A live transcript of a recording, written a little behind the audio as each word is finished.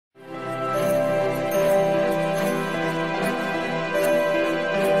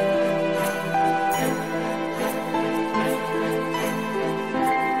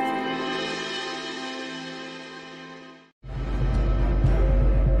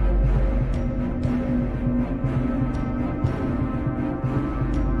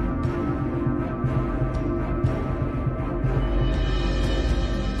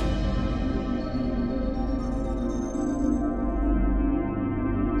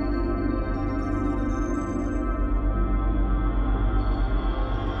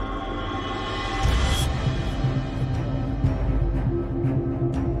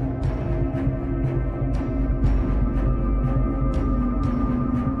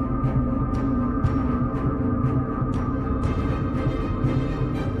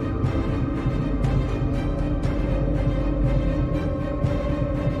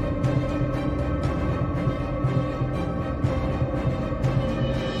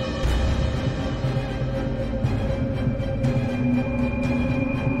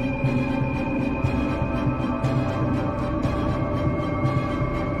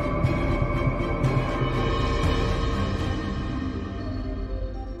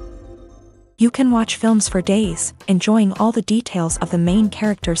You can watch films for days, enjoying all the details of the main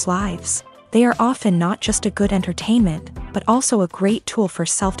characters' lives. They are often not just a good entertainment, but also a great tool for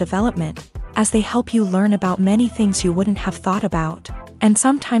self-development, as they help you learn about many things you wouldn't have thought about. And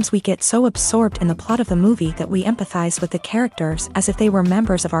sometimes we get so absorbed in the plot of the movie that we empathize with the characters as if they were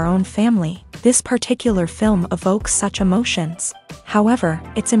members of our own family. This particular film evokes such emotions. However,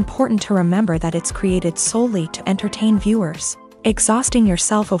 it's important to remember that it's created solely to entertain viewers. Exhausting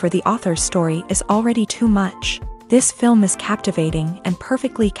yourself over the author's story is already too much. This film is captivating and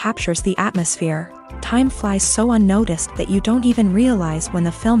perfectly captures the atmosphere. Time flies so unnoticed that you don't even realize when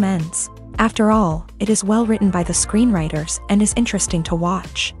the film ends. After all, it is well written by the screenwriters and is interesting to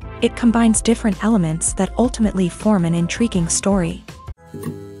watch. It combines different elements that ultimately form an intriguing story.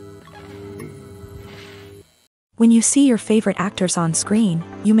 When you see your favorite actors on screen,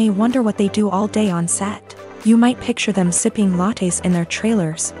 you may wonder what they do all day on set. You might picture them sipping lattes in their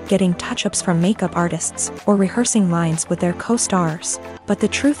trailers, getting touch-ups from makeup artists, or rehearsing lines with their co-stars. But the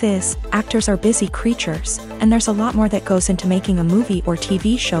truth is, actors are busy creatures, and there's a lot more that goes into making a movie or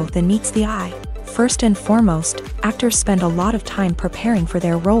TV show than meets the eye. First and foremost, actors spend a lot of time preparing for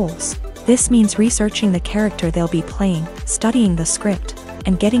their roles. This means researching the character they'll be playing, studying the script,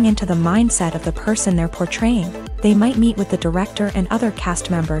 and getting into the mindset of the person they're portraying. They might meet with the director and other cast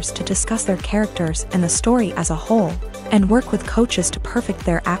members to discuss their characters and the story as a whole, and work with coaches to perfect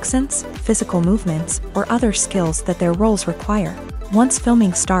their accents, physical movements, or other skills that their roles require. Once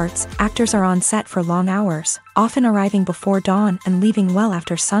filming starts, actors are on set for long hours, often arriving before dawn and leaving well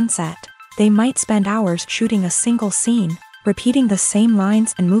after sunset. They might spend hours shooting a single scene, repeating the same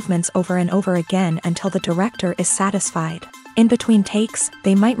lines and movements over and over again until the director is satisfied. In between takes,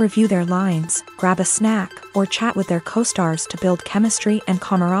 they might review their lines, grab a snack, or chat with their co-stars to build chemistry and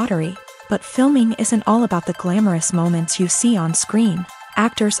camaraderie. But filming isn't all about the glamorous moments you see on screen.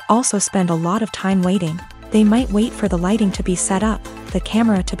 Actors also spend a lot of time waiting. They might wait for the lighting to be set up, the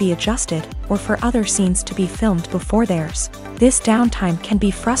camera to be adjusted, or for other scenes to be filmed before theirs. This downtime can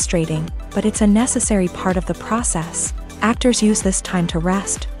be frustrating, but it's a necessary part of the process. Actors use this time to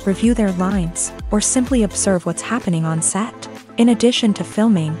rest, review their lines, or simply observe what's happening on set. In addition to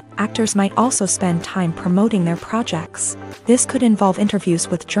filming, actors might also spend time promoting their projects. This could involve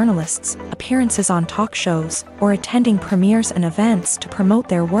interviews with journalists, appearances on talk shows, or attending premieres and events to promote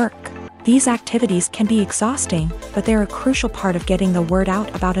their work. These activities can be exhausting, but they're a crucial part of getting the word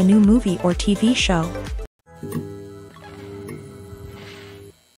out about a new movie or TV show.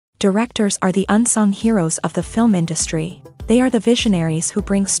 Directors are the unsung heroes of the film industry. They are the visionaries who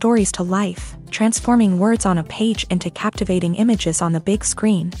bring stories to life, transforming words on a page into captivating images on the big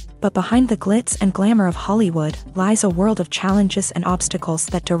screen. But behind the glitz and glamour of Hollywood lies a world of challenges and obstacles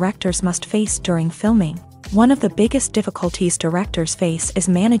that directors must face during filming. One of the biggest difficulties directors face is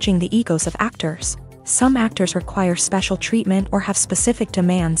managing the egos of actors. Some actors require special treatment or have specific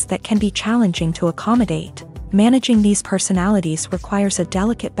demands that can be challenging to accommodate. Managing these personalities requires a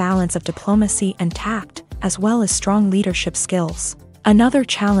delicate balance of diplomacy and tact, as well as strong leadership skills. Another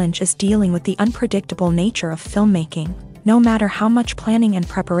challenge is dealing with the unpredictable nature of filmmaking. No matter how much planning and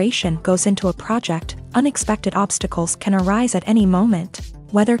preparation goes into a project, unexpected obstacles can arise at any moment.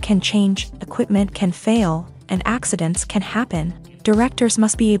 Weather can change, equipment can fail, and accidents can happen. Directors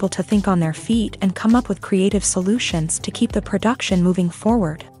must be able to think on their feet and come up with creative solutions to keep the production moving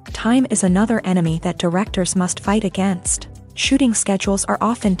forward. Time is another enemy that directors must fight against. Shooting schedules are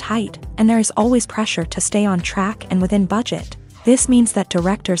often tight, and there is always pressure to stay on track and within budget. This means that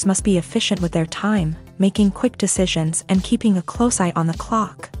directors must be efficient with their time, making quick decisions and keeping a close eye on the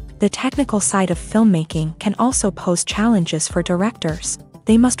clock. The technical side of filmmaking can also pose challenges for directors.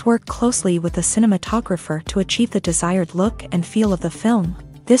 They must work closely with the cinematographer to achieve the desired look and feel of the film.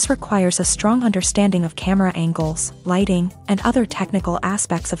 This requires a strong understanding of camera angles, lighting, and other technical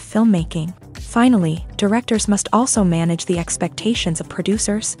aspects of filmmaking. Finally, directors must also manage the expectations of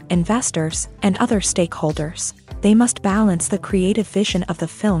producers, investors, and other stakeholders. They must balance the creative vision of the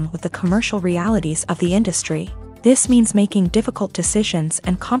film with the commercial realities of the industry. This means making difficult decisions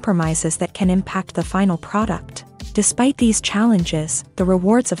and compromises that can impact the final product. Despite these challenges, the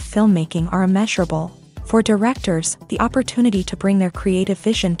rewards of filmmaking are immeasurable. For directors, the opportunity to bring their creative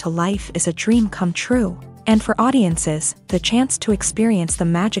vision to life is a dream come true. And for audiences, the chance to experience the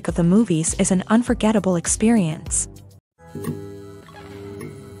magic of the movies is an unforgettable experience.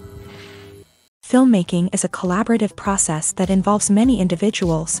 Filmmaking is a collaborative process that involves many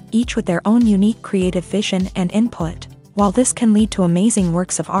individuals, each with their own unique creative vision and input. While this can lead to amazing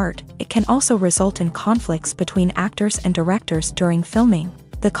works of art, it can also result in conflicts between actors and directors during filming.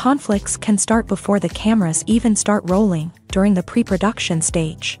 The conflicts can start before the cameras even start rolling, during the pre-production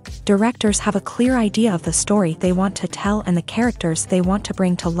stage. Directors have a clear idea of the story they want to tell and the characters they want to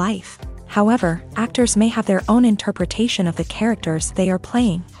bring to life. However, actors may have their own interpretation of the characters they are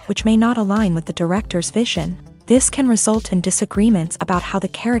playing, which may not align with the director's vision. This can result in disagreements about how the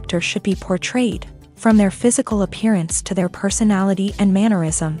character should be portrayed, from their physical appearance to their personality and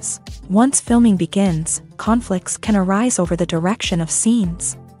mannerisms. Once filming begins, conflicts can arise over the direction of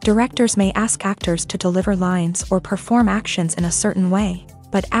scenes. Directors may ask actors to deliver lines or perform actions in a certain way,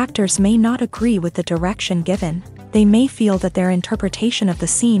 but actors may not agree with the direction given. They may feel that their interpretation of the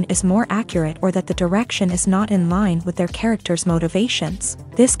scene is more accurate or that the direction is not in line with their character's motivations.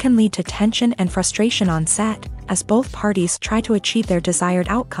 This can lead to tension and frustration on set, as both parties try to achieve their desired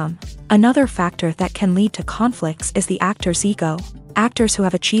outcome. Another factor that can lead to conflicts is the actor's ego. Actors who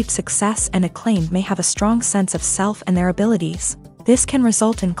have achieved success and acclaim may have a strong sense of self and their abilities. This can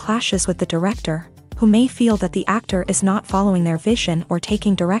result in clashes with the director, who may feel that the actor is not following their vision or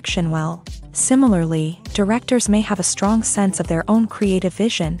taking direction well. Similarly, directors may have a strong sense of their own creative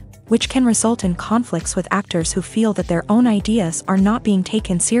vision, which can result in conflicts with actors who feel that their own ideas are not being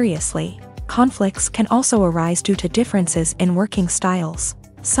taken seriously. Conflicts can also arise due to differences in working styles.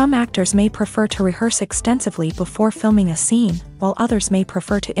 Some actors may prefer to rehearse extensively before filming a scene, while others may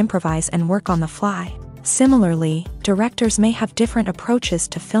prefer to improvise and work on the fly. Similarly, directors may have different approaches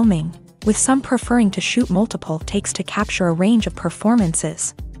to filming, with some preferring to shoot multiple takes to capture a range of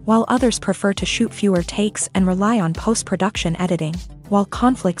performances, while others prefer to shoot fewer takes and rely on post-production editing. While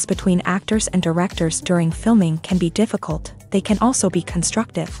conflicts between actors and directors during filming can be difficult, they can also be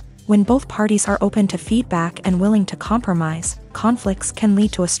constructive. When both parties are open to feedback and willing to compromise, conflicts can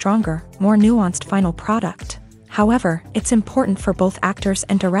lead to a stronger, more nuanced final product. However, it's important for both actors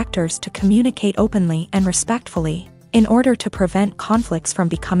and directors to communicate openly and respectfully, in order to prevent conflicts from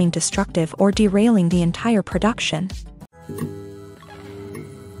becoming destructive or derailing the entire production.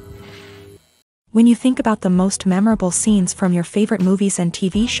 When you think about the most memorable scenes from your favorite movies and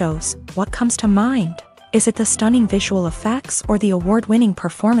TV shows, what comes to mind? Is it the stunning visual effects or the award-winning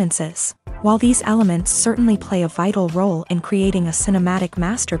performances? While these elements certainly play a vital role in creating a cinematic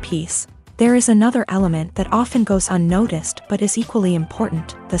masterpiece, there is another element that often goes unnoticed but is equally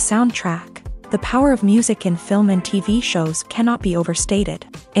important: the soundtrack. The power of music in film and TV shows cannot be overstated.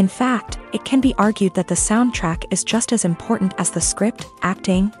 In fact, it can be argued that the soundtrack is just as important as the script,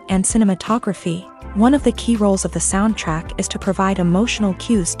 acting, and cinematography. One of the key roles of the soundtrack is to provide emotional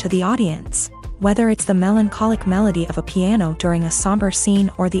cues to the audience. Whether it's the melancholic melody of a piano during a somber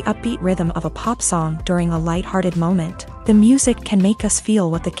scene or the upbeat rhythm of a pop song during a lighthearted moment, the music can make us feel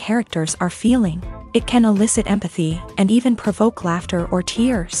what the characters are feeling. It can elicit empathy and even provoke laughter or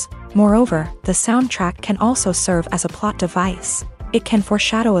tears. Moreover, the soundtrack can also serve as a plot device. It can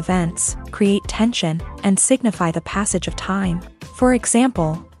foreshadow events, create tension, and signify the passage of time. For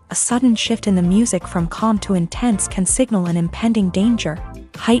example, a sudden shift in the music from calm to intense can signal an impending danger,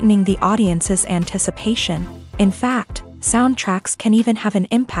 heightening the audience's anticipation. In fact, soundtracks can even have an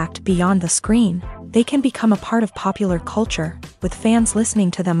impact beyond the screen. They can become a part of popular culture, with fans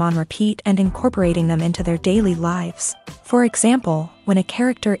listening to them on repeat and incorporating them into their daily lives. For example, when a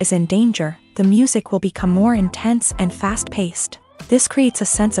character is in danger, the music will become more intense and fast-paced. This creates a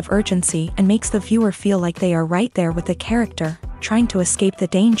sense of urgency and makes the viewer feel like they are right there with the character, trying to escape the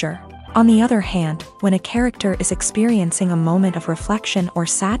danger. On the other hand, when a character is experiencing a moment of reflection or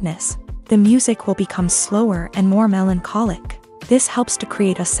sadness, the music will become slower and more melancholic. This helps to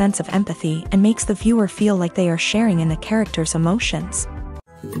create a sense of empathy and makes the viewer feel like they are sharing in the character's emotions.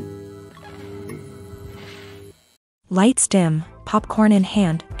 Lights dim, popcorn in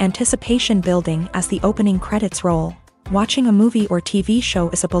hand, anticipation building as the opening credits roll. Watching a movie or TV show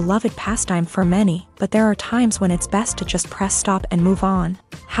is a beloved pastime for many, but there are times when it's best to just press stop and move on.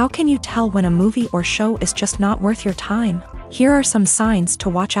 How can you tell when a movie or show is just not worth your time? Here are some signs to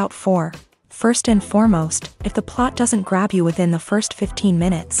watch out for. First and foremost, if the plot doesn't grab you within the first 15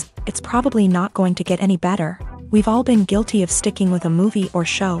 minutes, it's probably not going to get any better. We've all been guilty of sticking with a movie or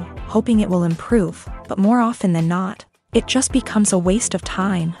show, hoping it will improve, but more often than not, it just becomes a waste of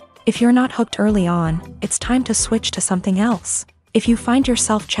time. If you're not hooked early on, it's time to switch to something else. If you find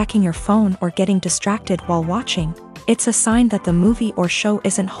yourself checking your phone or getting distracted while watching, it's a sign that the movie or show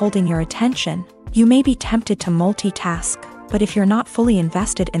isn't holding your attention. You may be tempted to multitask, but if you're not fully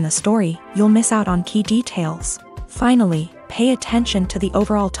invested in the story, you'll miss out on key details. Finally, pay attention to the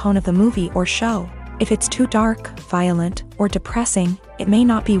overall tone of the movie or show. If it's too dark, violent, or depressing, it may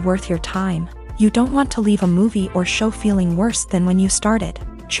not be worth your time. You don't want to leave a movie or show feeling worse than when you started.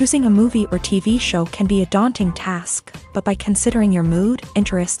 Choosing a movie or TV show can be a daunting task, but by considering your mood,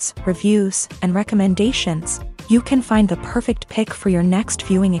 interests, reviews, and recommendations, you can find the perfect pick for your next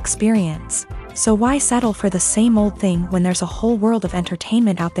viewing experience. So why settle for the same old thing when there's a whole world of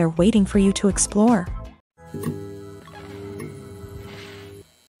entertainment out there waiting for you to explore?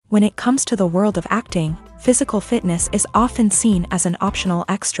 When it comes to the world of acting, physical fitness is often seen as an optional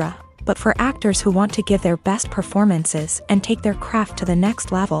extra. But for actors who want to give their best performances and take their craft to the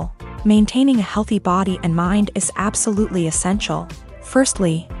next level, maintaining a healthy body and mind is absolutely essential.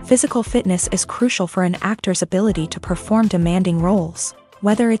 Firstly, physical fitness is crucial for an actor's ability to perform demanding roles.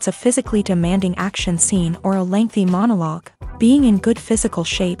 Whether it's a physically demanding action scene or a lengthy monologue, being in good physical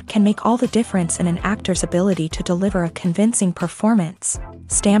shape can make all the difference in an actor's ability to deliver a convincing performance.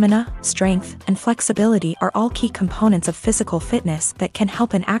 Stamina, strength, and flexibility are all key components of physical fitness that can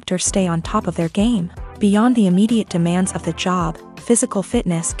help an actor stay on top of their game. Beyond the immediate demands of the job, physical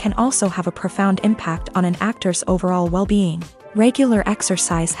fitness can also have a profound impact on an actor's overall well-being. Regular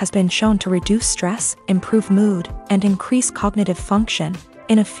exercise has been shown to reduce stress, improve mood, and increase cognitive function.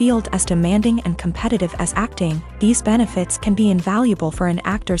 In a field as demanding and competitive as acting, these benefits can be invaluable for an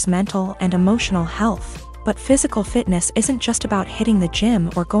actor's mental and emotional health. But physical fitness isn't just about hitting the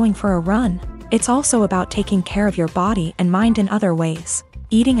gym or going for a run. It's also about taking care of your body and mind in other ways.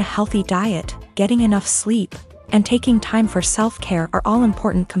 Eating a healthy diet, getting enough sleep, and taking time for self-care are all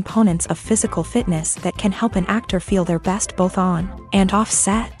important components of physical fitness that can help an actor feel their best both on and off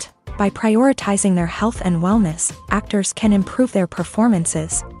set. By prioritizing their health and wellness, actors can improve their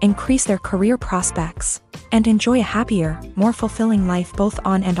performances, increase their career prospects, and enjoy a happier, more fulfilling life both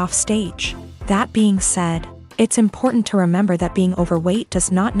on and off stage. That being said, it's important to remember that being overweight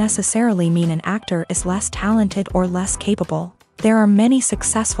does not necessarily mean an actor is less talented or less capable. There are many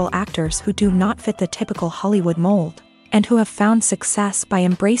successful actors who do not fit the typical Hollywood mold, and who have found success by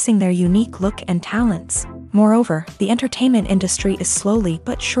embracing their unique look and talents. Moreover, the entertainment industry is slowly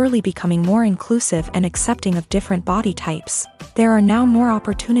but surely becoming more inclusive and accepting of different body types. There are now more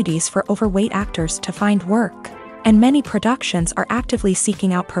opportunities for overweight actors to find work, and many productions are actively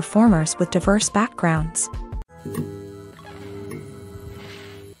seeking out performers with diverse backgrounds.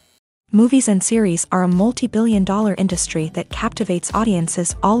 Movies and series are a multi-billion-dollar industry that captivates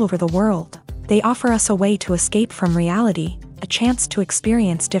audiences all over the world. They offer us a way to escape from reality, a chance to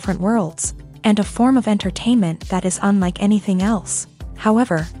experience different worlds, and a form of entertainment that is unlike anything else.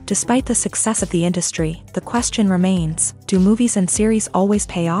 However, despite the success of the industry, the question remains, do movies and series always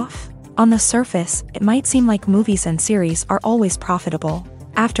pay off? On the surface, it might seem like movies and series are always profitable.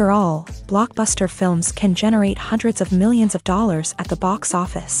 After all, blockbuster films can generate hundreds of millions of dollars at the box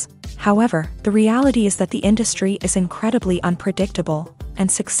office. However, the reality is that the industry is incredibly unpredictable, and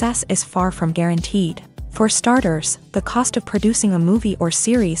success is far from guaranteed. For starters, the cost of producing a movie or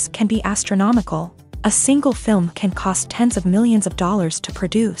series can be astronomical. A single film can cost tens of millions of dollars to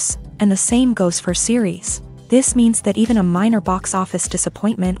produce, and the same goes for series. This means that even a minor box office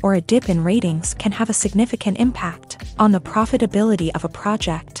disappointment or a dip in ratings can have a significant impact on the profitability of a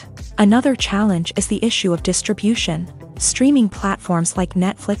project. Another challenge is the issue of distribution. Streaming platforms like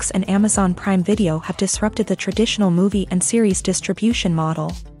Netflix and Amazon Prime Video have disrupted the traditional movie and series distribution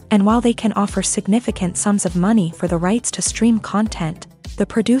model. And while they can offer significant sums of money for the rights to stream content, the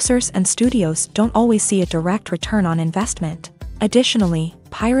producers and studios don't always see a direct return on investment. Additionally,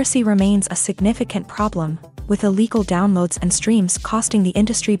 piracy remains a significant problem, with illegal downloads and streams costing the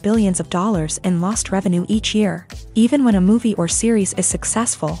industry billions of dollars in lost revenue each year. Even when a movie or series is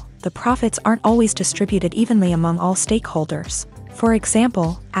successful, the profits aren't always distributed evenly among all stakeholders. For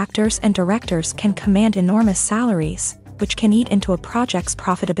example, actors and directors can command enormous salaries, which can eat into a project's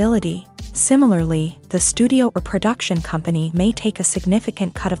profitability. Similarly, the studio or production company may take a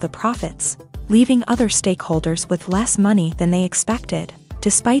significant cut of the profits, leaving other stakeholders with less money than they expected.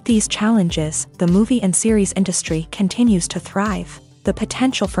 Despite these challenges, the movie and series industry continues to thrive. The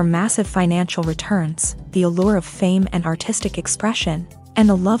potential for massive financial returns, the allure of fame and artistic expression, and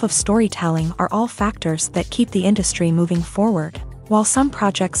the love of storytelling are all factors that keep the industry moving forward. While some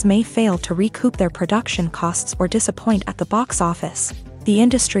projects may fail to recoup their production costs or disappoint at the box office, the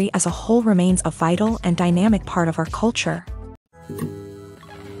industry as a whole remains a vital and dynamic part of our culture.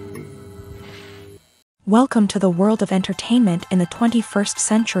 Welcome to the world of entertainment in the 21st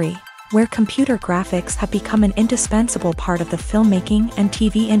century, where computer graphics have become an indispensable part of the filmmaking and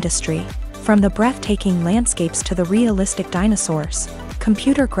TV industry. From the breathtaking landscapes to the realistic dinosaurs,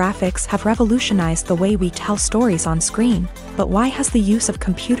 computer graphics have revolutionized the way we tell stories on screen. But why has the use of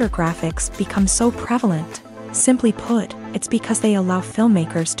computer graphics become so prevalent? Simply put, it's because they allow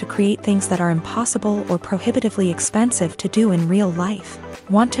filmmakers to create things that are impossible or prohibitively expensive to do in real life.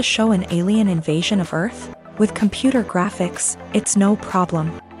 Want to show an alien invasion of Earth? With computer graphics, it's no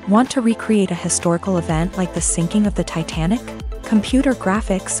problem. Want to recreate a historical event like the sinking of the Titanic? Computer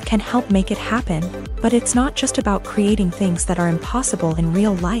graphics can help make it happen, but it's not just about creating things that are impossible in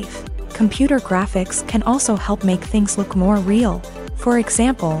real life. Computer graphics can also help make things look more real. For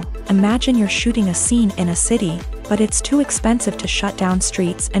example, imagine you're shooting a scene in a city, but it's too expensive to shut down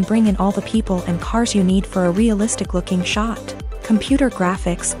streets and bring in all the people and cars you need for a realistic-looking shot. Computer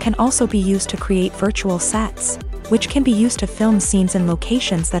graphics can also be used to create virtual sets, which can be used to film scenes in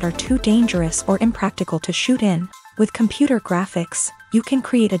locations that are too dangerous or impractical to shoot in. With computer graphics, you can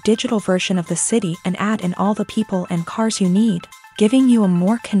create a digital version of the city and add in all the people and cars you need, giving you a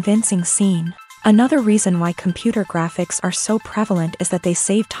more convincing scene. Another reason why computer graphics are so prevalent is that they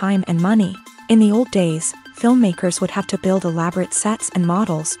save time and money. In the old days, filmmakers would have to build elaborate sets and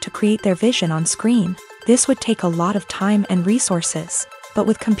models to create their vision on screen. This would take a lot of time and resources. But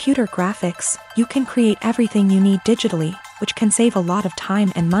with computer graphics, you can create everything you need digitally, which can save a lot of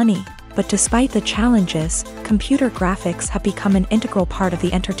time and money. But despite the challenges, computer graphics have become an integral part of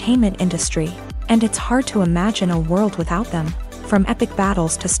the entertainment industry, and it's hard to imagine a world without them. From epic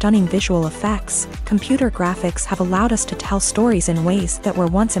battles to stunning visual effects, computer graphics have allowed us to tell stories in ways that were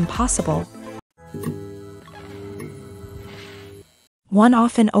once impossible. One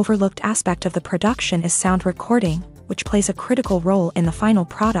often overlooked aspect of the production is sound recording, which plays a critical role in the final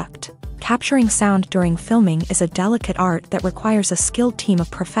product. Capturing sound during filming is a delicate art that requires a skilled team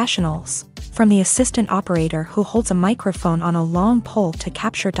of professionals. From the assistant operator who holds a microphone on a long pole to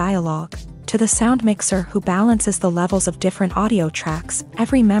capture dialogue, to the sound mixer who balances the levels of different audio tracks,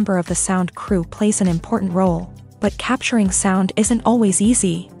 every member of the sound crew plays an important role. But capturing sound isn't always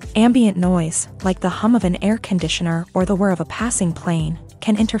easy. Ambient noise, like the hum of an air conditioner or the whir of a passing plane,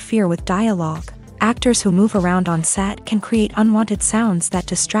 can interfere with dialogue. Actors who move around on set can create unwanted sounds that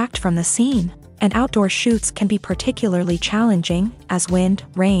distract from the scene, and outdoor shoots can be particularly challenging, as wind,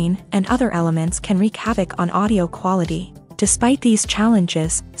 rain, and other elements can wreak havoc on audio quality. Despite these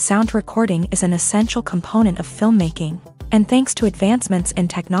challenges, sound recording is an essential component of filmmaking, and thanks to advancements in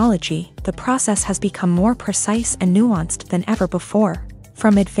technology, the process has become more precise and nuanced than ever before.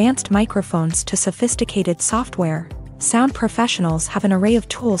 From advanced microphones to sophisticated software, sound professionals have an array of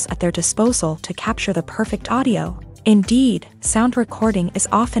tools at their disposal to capture the perfect audio. Indeed, sound recording is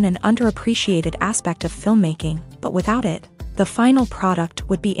often an underappreciated aspect of filmmaking, but without it, the final product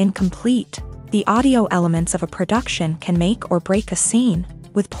would be incomplete. The audio elements of a production can make or break a scene,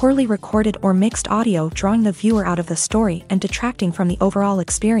 with poorly recorded or mixed audio drawing the viewer out of the story and detracting from the overall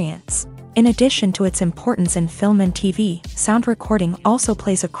experience. In addition to its importance in film and TV, sound recording also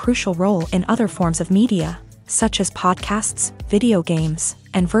plays a crucial role in other forms of media, such as podcasts, video games,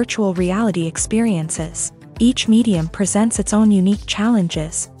 and virtual reality experiences. Each medium presents its own unique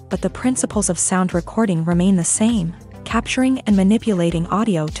challenges, but the principles of sound recording remain the same: capturing and manipulating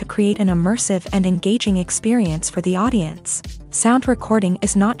audio to create an immersive and engaging experience for the audience. Sound recording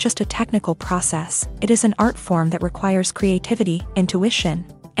is not just a technical process, it is an art form that requires creativity, intuition,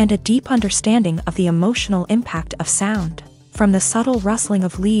 and a deep understanding of the emotional impact of sound. From the subtle rustling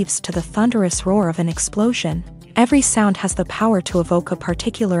of leaves to the thunderous roar of an explosion, every sound has the power to evoke a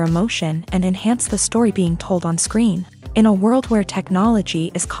particular emotion and enhance the story being told on screen. In a world where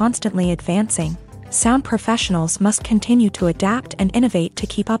technology is constantly advancing, sound professionals must continue to adapt and innovate to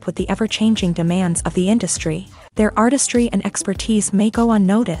keep up with the ever-changing demands of the industry. Their artistry and expertise may go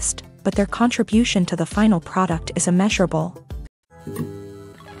unnoticed, but their contribution to the final product is immeasurable.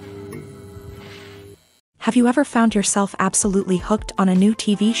 Have you ever found yourself absolutely hooked on a new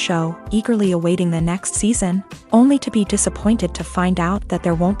TV show, eagerly awaiting the next season, only to be disappointed to find out that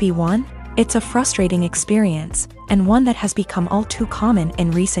there won't be one? It's a frustrating experience, and one that has become all too common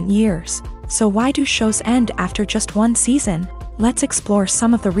in recent years. So why do shows end after just one season? Let's explore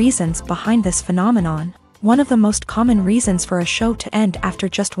some of the reasons behind this phenomenon. One of the most common reasons for a show to end after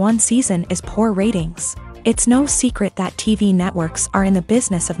just one season is poor ratings. It's no secret that TV networks are in the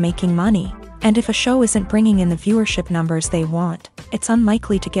business of making money, and if a show isn't bringing in the viewership numbers they want, it's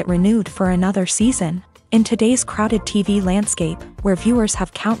unlikely to get renewed for another season. In today's crowded TV landscape, where viewers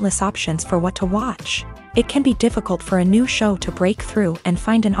have countless options for what to watch, it can be difficult for a new show to break through and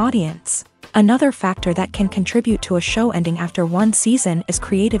find an audience. Another factor that can contribute to a show ending after one season is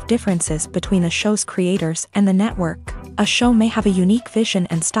creative differences between the show's creators and the network. A show may have a unique vision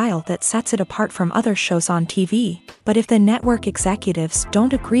and style that sets it apart from other shows on TV, but if the network executives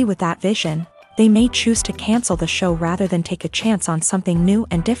don't agree with that vision, they may choose to cancel the show rather than take a chance on something new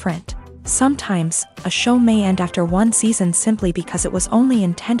and different. Sometimes, a show may end after one season simply because it was only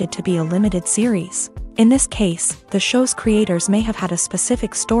intended to be a limited series. In this case, the show's creators may have had a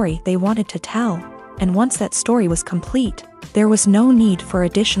specific story they wanted to tell, and once that story was complete, there was no need for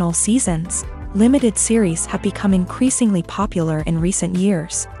additional seasons. Limited series have become increasingly popular in recent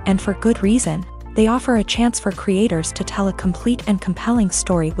years, and for good reason. They offer a chance for creators to tell a complete and compelling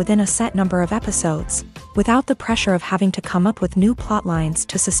story within a set number of episodes, without the pressure of having to come up with new plotlines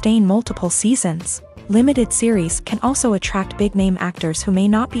to sustain multiple seasons. Limited series can also attract big-name actors who may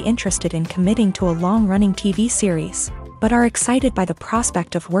not be interested in committing to a long-running TV series, but are excited by the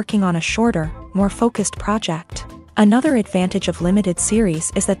prospect of working on a shorter, more focused project. Another advantage of limited series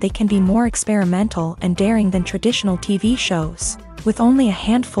is that they can be more experimental and daring than traditional TV shows. With only a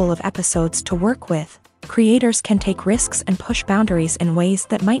handful of episodes to work with, creators can take risks and push boundaries in ways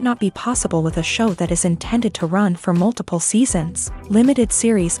that might not be possible with a show that is intended to run for multiple seasons. Limited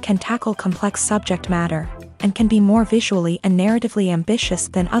series can tackle complex subject matter, and can be more visually and narratively ambitious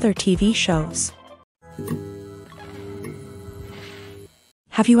than other TV shows.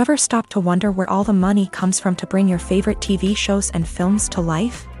 Have you ever stopped to wonder where all the money comes from to bring your favorite TV shows and films to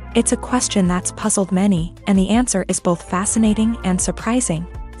life? It's a question that's puzzled many, and the answer is both fascinating and surprising.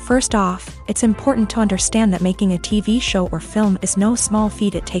 First off, it's important to understand that making a TV show or film is no small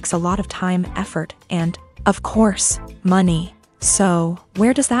feat. It takes a lot of time, effort, and, of course, money. So,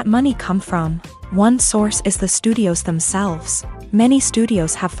 where does that money come from? One source is the studios themselves. Many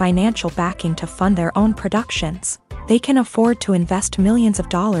studios have financial backing to fund their own productions. They can afford to invest millions of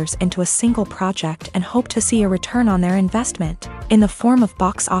dollars into a single project and hope to see a return on their investment, in the form of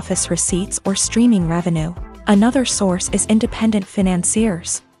box office receipts or streaming revenue. Another source is independent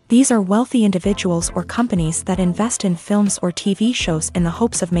financiers. These are wealthy individuals or companies that invest in films or TV shows in the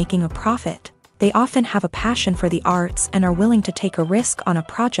hopes of making a profit. They often have a passion for the arts and are willing to take a risk on a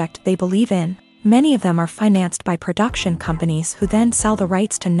project they believe in. Many of them are financed by production companies who then sell the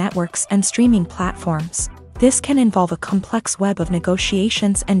rights to networks and streaming platforms. This can involve a complex web of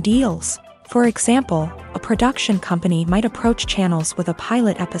negotiations and deals. For example, a production company might approach channels with a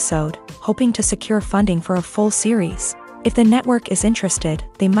pilot episode, hoping to secure funding for a full series. If the network is interested,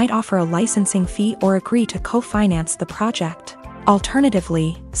 they might offer a licensing fee or agree to co-finance the project.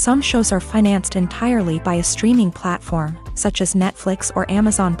 Alternatively, some shows are financed entirely by a streaming platform, such as Netflix or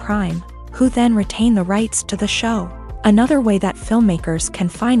Amazon Prime, who then retain the rights to the show. Another way that filmmakers can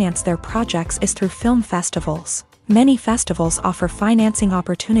finance their projects is through film festivals. Many festivals offer financing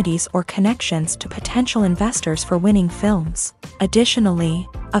opportunities or connections to potential investors for winning films. Additionally,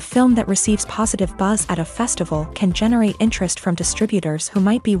 a film that receives positive buzz at a festival can generate interest from distributors who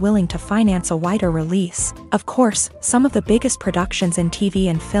might be willing to finance a wider release. Of course, some of the biggest productions in TV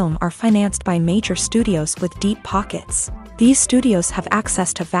and film are financed by major studios with deep pockets. These studios have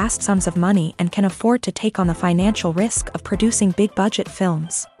access to vast sums of money and can afford to take on the financial risk of producing big-budget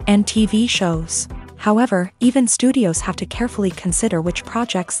films and TV shows. However, even studios have to carefully consider which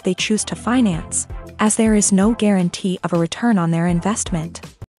projects they choose to finance, as there is no guarantee of a return on their investment.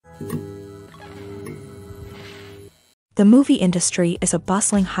 The movie industry is a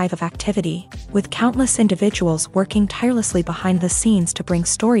bustling hive of activity, with countless individuals working tirelessly behind the scenes to bring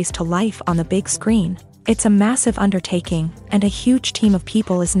stories to life on the big screen. It's a massive undertaking, and a huge team of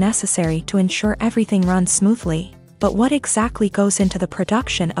people is necessary to ensure everything runs smoothly. But what exactly goes into the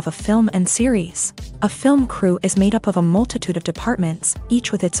production of a film and series? A film crew is made up of a multitude of departments,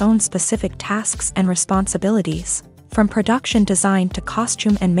 each with its own specific tasks and responsibilities. From production design to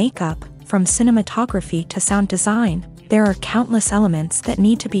costume and makeup, from cinematography to sound design, there are countless elements that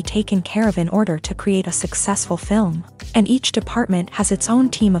need to be taken care of in order to create a successful film. And each department has its own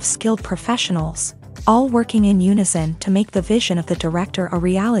team of skilled professionals, all working in unison to make the vision of the director a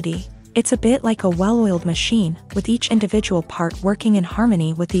reality. It's a bit like a well-oiled machine, with each individual part working in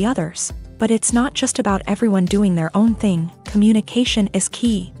harmony with the others. But it's not just about everyone doing their own thing. Communication is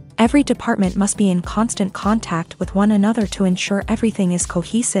key. Every department must be in constant contact with one another to ensure everything is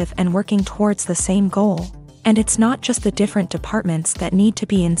cohesive and working towards the same goal. And it's not just the different departments that need to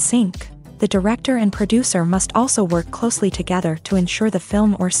be in sync. The director and producer must also work closely together to ensure the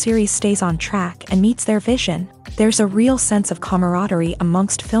film or series stays on track and meets their vision. There's a real sense of camaraderie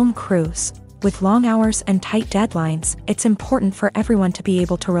amongst film crews. With long hours and tight deadlines, it's important for everyone to be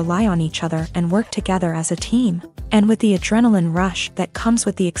able to rely on each other and work together as a team. And with the adrenaline rush that comes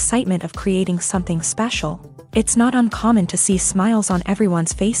with the excitement of creating something special, it's not uncommon to see smiles on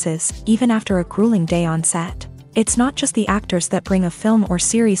everyone's faces, even after a grueling day on set. It's not just the actors that bring a film or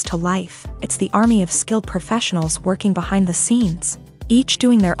series to life, it's the army of skilled professionals working behind the scenes, each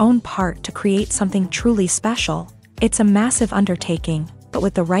doing their own part to create something truly special. It's a massive undertaking, but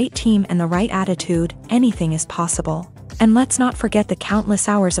with the right team and the right attitude, anything is possible. And let's not forget the countless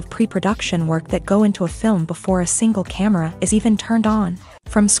hours of pre-production work that go into a film before a single camera is even turned on.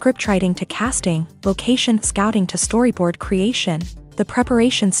 From scriptwriting to casting, location scouting to storyboard creation, the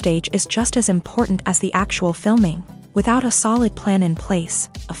preparation stage is just as important as the actual filming. Without a solid plan in place,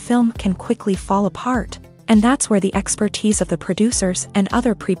 a film can quickly fall apart. And that's where the expertise of the producers and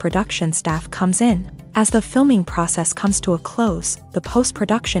other pre-production staff comes in. As the filming process comes to a close, the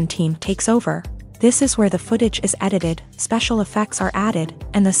post-production team takes over. This is where the footage is edited, special effects are added,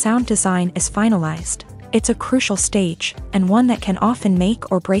 and the sound design is finalized. It's a crucial stage, and one that can often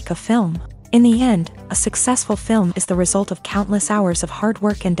make or break a film. In the end, a successful film is the result of countless hours of hard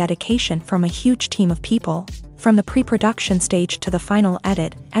work and dedication from a huge team of people. From the pre-production stage to the final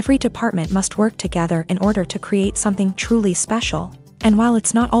edit, every department must work together in order to create something truly special. And while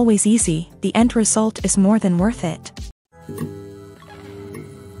it's not always easy, the end result is more than worth it.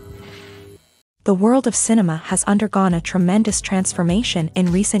 The world of cinema has undergone a tremendous transformation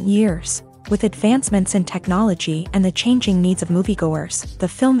in recent years. With advancements in technology and the changing needs of moviegoers, the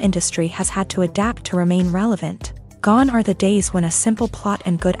film industry has had to adapt to remain relevant. Gone are the days when a simple plot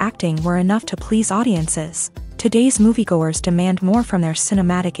and good acting were enough to please audiences. Today's moviegoers demand more from their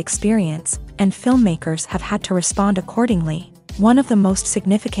cinematic experience, and filmmakers have had to respond accordingly. One of the most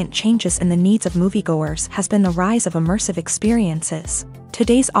significant changes in the needs of moviegoers has been the rise of immersive experiences.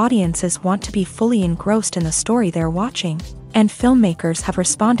 Today's audiences want to be fully engrossed in the story they're watching, and filmmakers have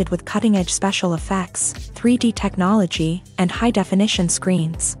responded with cutting-edge special effects, 3D technology, and high-definition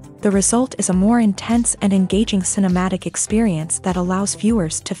screens. The result is a more intense and engaging cinematic experience that allows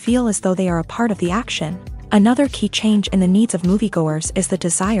viewers to feel as though they are a part of the action. Another key change in the needs of moviegoers is the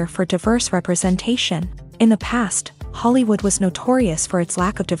desire for diverse representation. In the past, Hollywood was notorious for its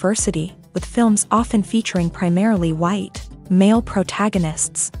lack of diversity, with films often featuring primarily white, male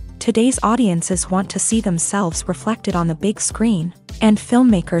protagonists. Today's audiences want to see themselves reflected on the big screen, and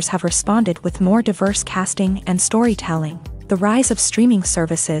filmmakers have responded with more diverse casting and storytelling. The rise of streaming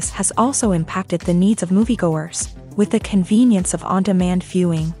services has also impacted the needs of moviegoers. With the convenience of on-demand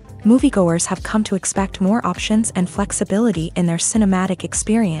viewing, moviegoers have come to expect more options and flexibility in their cinematic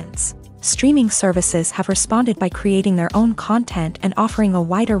experience. Streaming services have responded by creating their own content and offering a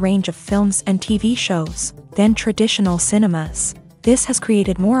wider range of films and TV shows than traditional cinemas. This has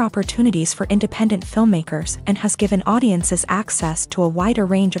created more opportunities for independent filmmakers and has given audiences access to a wider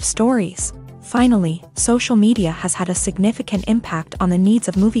range of stories. Finally, social media has had a significant impact on the needs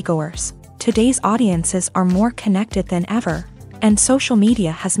of moviegoers. Today's audiences are more connected than ever, and social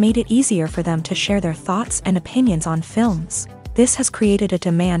media has made it easier for them to share their thoughts and opinions on films. This has created a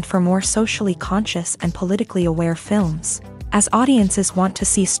demand for more socially conscious and politically aware films. As audiences want to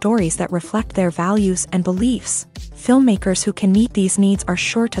see stories that reflect their values and beliefs, filmmakers who can meet these needs are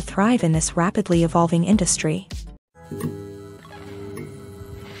sure to thrive in this rapidly evolving industry.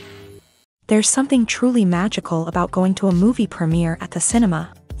 There's something truly magical about going to a movie premiere at the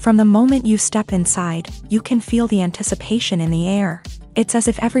cinema. From the moment you step inside, you can feel the anticipation in the air. It's as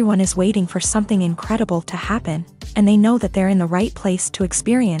if everyone is waiting for something incredible to happen, and they know that they're in the right place to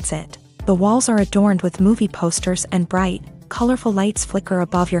experience it. The walls are adorned with movie posters and bright, colorful lights flicker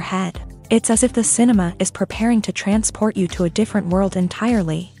above your head. It's as if the cinema is preparing to transport you to a different world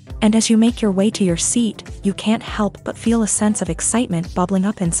entirely. And as you make your way to your seat, you can't help but feel a sense of excitement bubbling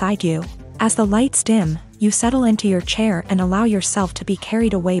up inside you. As the lights dim, you settle into your chair and allow yourself to be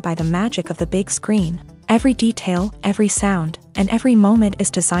carried away by the magic of the big screen. Every detail, every sound, and every moment is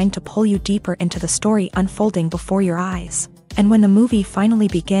designed to pull you deeper into the story unfolding before your eyes. And when the movie finally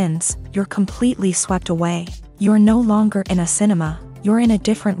begins, you're completely swept away. You're no longer in a cinema, you're in a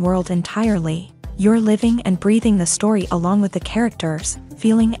different world entirely. You're living and breathing the story along with the characters,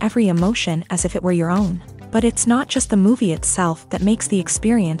 feeling every emotion as if it were your own. But it's not just the movie itself that makes the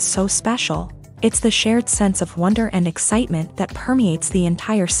experience so special. It's the shared sense of wonder and excitement that permeates the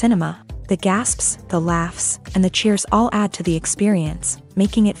entire cinema. The gasps, the laughs, and the cheers all add to the experience,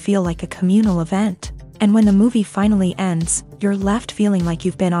 making it feel like a communal event. And when the movie finally ends, you're left feeling like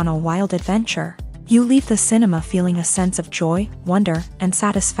you've been on a wild adventure. You leave the cinema feeling a sense of joy, wonder, and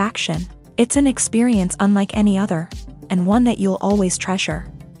satisfaction. It's an experience unlike any other, and one that you'll always treasure.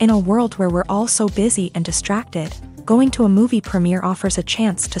 In a world where we're all so busy and distracted, going to a movie premiere offers a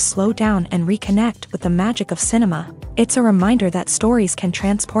chance to slow down and reconnect with the magic of cinema. It's a reminder that stories can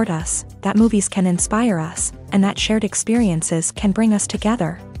transport us, that movies can inspire us, and that shared experiences can bring us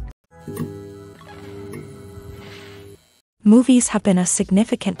together. Movies have been a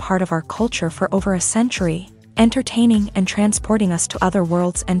significant part of our culture for over a century, entertaining and transporting us to other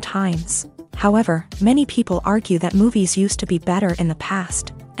worlds and times. However, many people argue that movies used to be better in the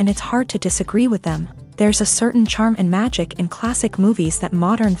past, and it's hard to disagree with them. There's a certain charm and magic in classic movies that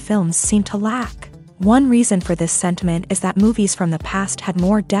modern films seem to lack. One reason for this sentiment is that movies from the past had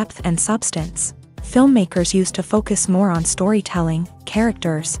more depth and substance. Filmmakers used to focus more on storytelling,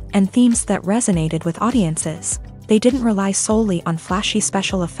 characters, and themes that resonated with audiences. They didn't rely solely on flashy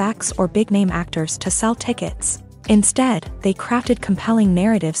special effects or big-name actors to sell tickets. Instead, they crafted compelling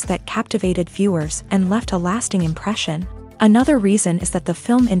narratives that captivated viewers and left a lasting impression. Another reason is that the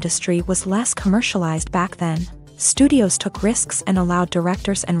film industry was less commercialized back then. Studios took risks and allowed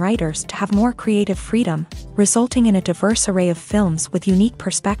directors and writers to have more creative freedom, resulting in a diverse array of films with unique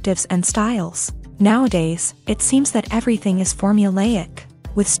perspectives and styles. Nowadays, it seems that everything is formulaic,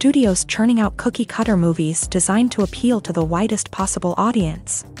 with studios churning out cookie-cutter movies designed to appeal to the widest possible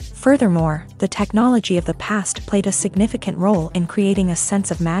audience. Furthermore, the technology of the past played a significant role in creating a sense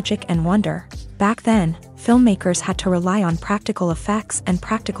of magic and wonder. Back then, filmmakers had to rely on practical effects and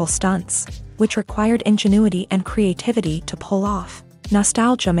practical stunts, which required ingenuity and creativity to pull off.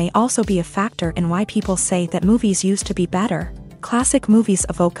 Nostalgia may also be a factor in why people say that movies used to be better. Classic movies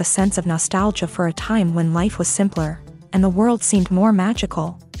evoke a sense of nostalgia for a time when life was simpler, and the world seemed more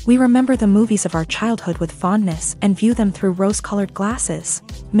magical. We remember the movies of our childhood with fondness and view them through rose-colored glasses,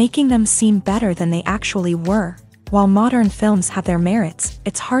 making them seem better than they actually were. While modern films have their merits,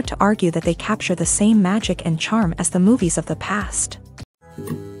 it's hard to argue that they capture the same magic and charm as the movies of the past.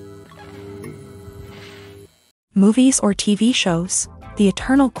 Movies or TV shows? The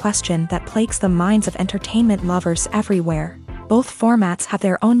eternal question that plagues the minds of entertainment lovers everywhere. Both formats have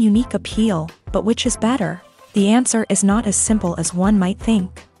their own unique appeal, but which is better? The answer is not as simple as one might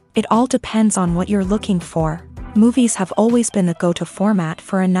think. It all depends on what you're looking for. Movies have always been the go-to format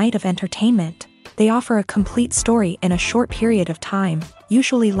for a night of entertainment. They offer a complete story in a short period of time,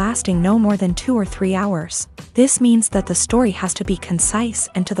 usually lasting no more than 2 or 3 hours. This means that the story has to be concise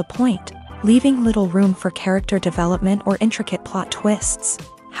and to the point, leaving little room for character development or intricate plot twists.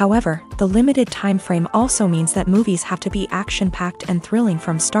 However, the limited time frame also means that movies have to be action-packed and thrilling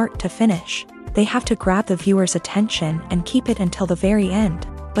from start to finish. They have to grab the viewer's attention and keep it until the very end.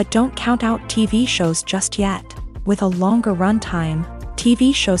 But don't count out TV shows just yet. With a longer runtime,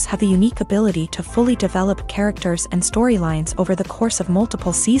 TV shows have the unique ability to fully develop characters and storylines over the course of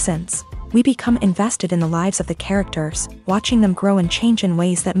multiple seasons. We become invested in the lives of the characters, watching them grow and change in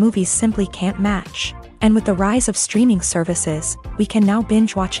ways that movies simply can't match. And with the rise of streaming services, we can now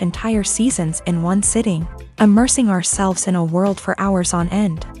binge-watch entire seasons in one sitting, immersing ourselves in a world for hours on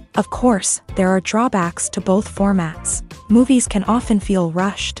end. Of course, there are drawbacks to both formats. Movies can often feel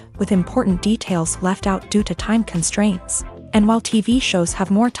rushed, with important details left out due to time constraints. And while TV shows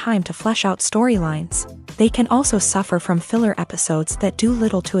have more time to flesh out storylines, they can also suffer from filler episodes that do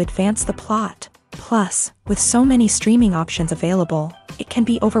little to advance the plot. Plus, with so many streaming options available, it can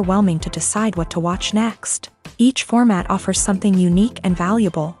be overwhelming to decide what to watch next. Each format offers something unique and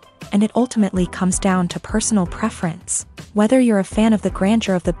valuable, and it ultimately comes down to personal preference. Whether you're a fan of the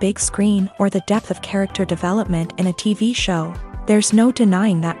grandeur of the big screen or the depth of character development in a TV show, there's no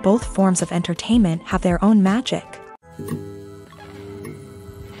denying that both forms of entertainment have their own magic.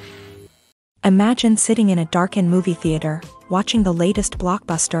 Imagine sitting in a darkened movie theater, watching the latest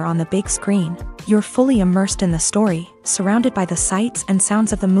blockbuster on the big screen. You're fully immersed in the story, surrounded by the sights and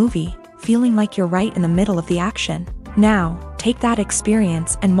sounds of the movie, feeling like you're right in the middle of the action. Now, take that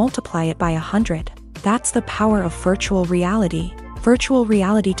experience and multiply it by 100. That's the power of virtual reality. Virtual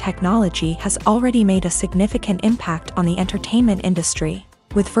reality technology has already made a significant impact on the entertainment industry.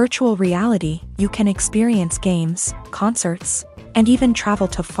 With virtual reality, you can experience games, concerts, and even travel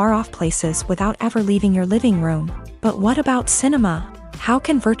to far-off places without ever leaving your living room. But what about cinema? How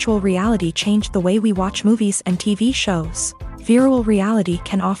can virtual reality change the way we watch movies and TV shows? Virtual reality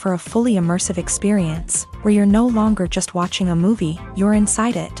can offer a fully immersive experience, where you're no longer just watching a movie, you're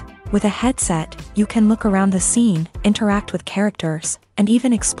inside it. With a headset, you can look around the scene, interact with characters, and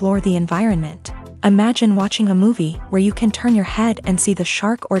even explore the environment. Imagine watching a movie where you can turn your head and see the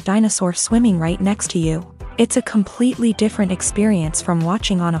shark or dinosaur swimming right next to you. It's a completely different experience from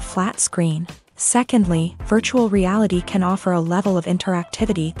watching on a flat screen. Secondly, virtual reality can offer a level of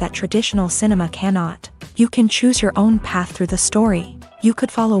interactivity that traditional cinema cannot. You can choose your own path through the story. You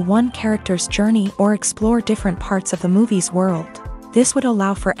could follow one character's journey or explore different parts of the movie's world. This would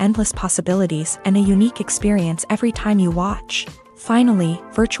allow for endless possibilities and a unique experience every time you watch. Finally,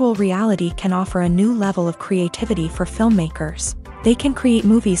 virtual reality can offer a new level of creativity for filmmakers. They can create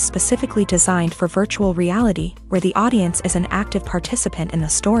movies specifically designed for virtual reality, where the audience is an active participant in the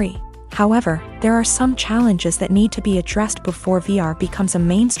story. However, there are some challenges that need to be addressed before VR becomes a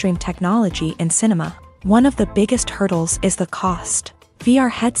mainstream technology in cinema. One of the biggest hurdles is the cost.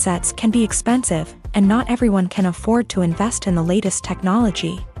 VR headsets can be expensive, and not everyone can afford to invest in the latest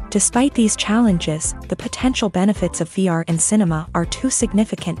technology. Despite these challenges, the potential benefits of VR in cinema are too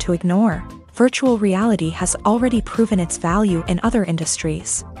significant to ignore. Virtual reality has already proven its value in other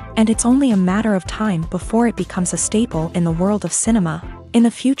industries, and it's only a matter of time before it becomes a staple in the world of cinema. In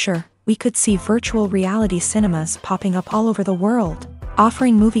the future, we could see virtual reality cinemas popping up all over the world,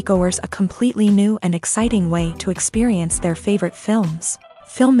 offering moviegoers a completely new and exciting way to experience their favorite films.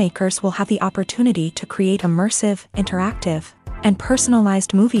 Filmmakers will have the opportunity to create immersive, interactive, and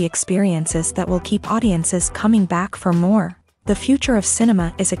personalized movie experiences that will keep audiences coming back for more. The future of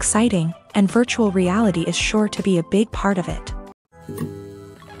cinema is exciting, and virtual reality is sure to be a big part of it.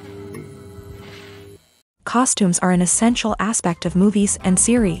 Costumes are an essential aspect of movies and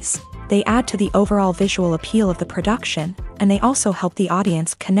series. They add to the overall visual appeal of the production, and they also help the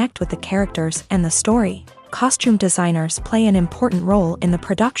audience connect with the characters and the story. Costume designers play an important role in the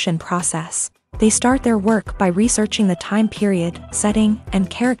production process. They start their work by researching the time period, setting, and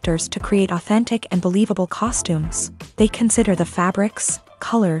characters to create authentic and believable costumes. They consider the fabrics,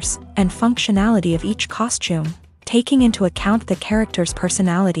 colors, and functionality of each costume, taking into account the character's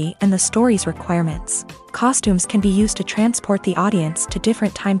personality and the story's requirements. Costumes can be used to transport the audience to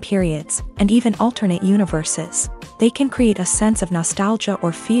different time periods and even alternate universes. They can create a sense of nostalgia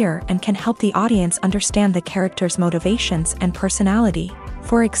or fear and can help the audience understand the character's motivations and personality.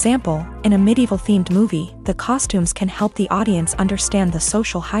 For example, in a medieval-themed movie, the costumes can help the audience understand the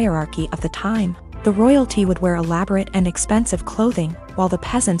social hierarchy of the time. The royalty would wear elaborate and expensive clothing, while the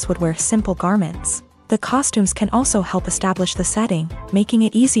peasants would wear simple garments. The costumes can also help establish the setting, making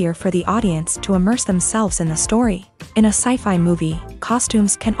it easier for the audience to immerse themselves in the story. In a sci-fi movie,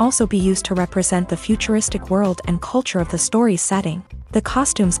 costumes can also be used to represent the futuristic world and culture of the story's setting. The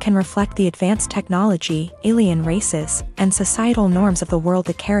costumes can reflect the advanced technology, alien races, and societal norms of the world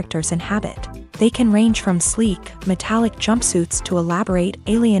the characters inhabit. They can range from sleek, metallic jumpsuits to elaborate,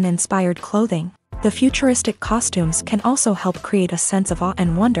 alien-inspired clothing. The futuristic costumes can also help create a sense of awe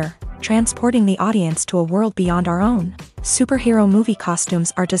and wonder, transporting the audience to a world beyond our own. Superhero movie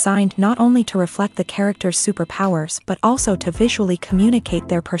costumes are designed not only to reflect the character's superpowers but also to visually communicate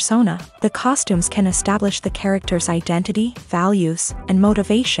their persona. The costumes can establish the character's identity, values, and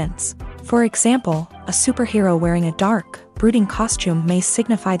motivations. For example, a superhero wearing a dark, brooding costume may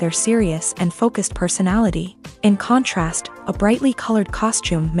signify their serious and focused personality. In contrast, a brightly colored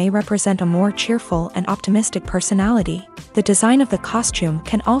costume may represent a more cheerful and optimistic personality. The design of the costume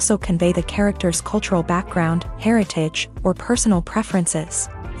can also convey the character's cultural background, heritage, or personal preferences.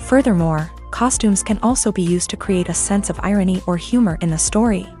 Furthermore, costumes can also be used to create a sense of irony or humor in the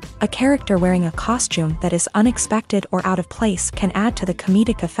story. A character wearing a costume that is unexpected or out of place can add to the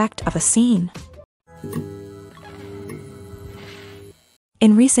comedic effect of a scene.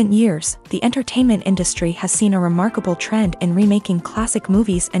 In recent years, the entertainment industry has seen a remarkable trend in remaking classic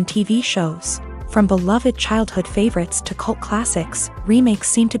movies and TV shows. From beloved childhood favorites to cult classics, remakes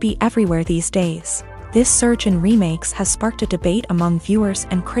seem to be everywhere these days. This surge in remakes has sparked a debate among viewers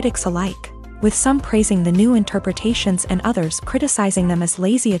and critics alike, with some praising the new interpretations and others criticizing them as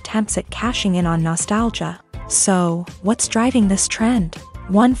lazy attempts at cashing in on nostalgia. So, what's driving this trend?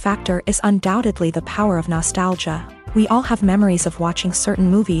 One factor is undoubtedly the power of nostalgia. We all have memories of watching certain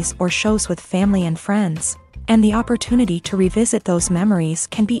movies or shows with family and friends, and the opportunity to revisit those memories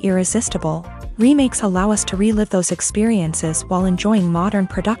can be irresistible. Remakes allow us to relive those experiences while enjoying modern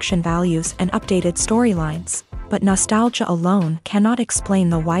production values and updated storylines. But nostalgia alone cannot explain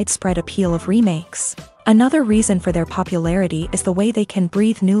the widespread appeal of remakes. Another reason for their popularity is the way they can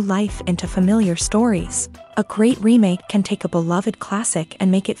breathe new life into familiar stories. A great remake can take a beloved classic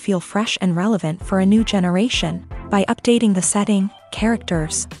and make it feel fresh and relevant for a new generation. By updating the setting,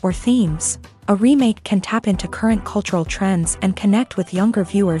 characters, or themes, a remake can tap into current cultural trends and connect with younger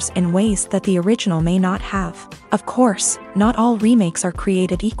viewers in ways that the original may not have. Of course, not all remakes are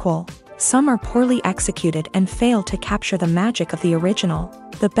created equal. Some are poorly executed and fail to capture the magic of the original.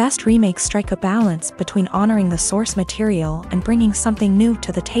 The best remakes strike a balance between honoring the source material and bringing something new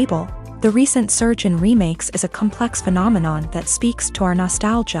to the table. The recent surge in remakes is a complex phenomenon that speaks to our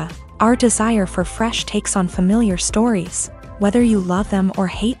nostalgia, our desire for fresh takes on familiar stories. Whether you love them or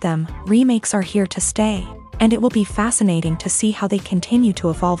hate them, remakes are here to stay, and it will be fascinating to see how they continue to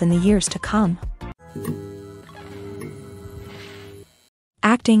evolve in the years to come.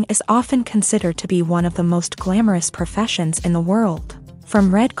 Acting is often considered to be one of the most glamorous professions in the world.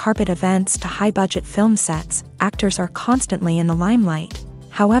 From red carpet events to high-budget film sets, actors are constantly in the limelight.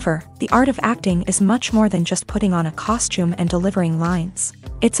 However, the art of acting is much more than just putting on a costume and delivering lines.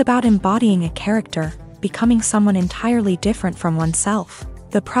 It's about embodying a character, becoming someone entirely different from oneself.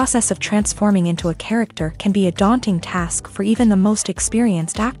 The process of transforming into a character can be a daunting task for even the most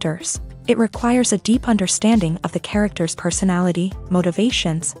experienced actors. It requires a deep understanding of the character's personality,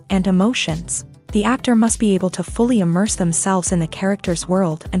 motivations, and emotions. The actor must be able to fully immerse themselves in the character's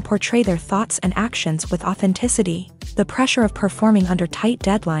world and portray their thoughts and actions with authenticity. The pressure of performing under tight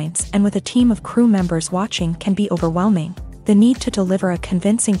deadlines and with a team of crew members watching can be overwhelming. The need to deliver a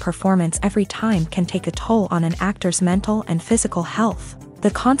convincing performance every time can take a toll on an actor's mental and physical health.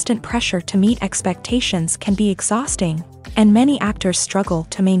 The constant pressure to meet expectations can be exhausting, and many actors struggle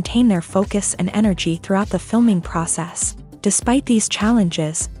to maintain their focus and energy throughout the filming process. Despite these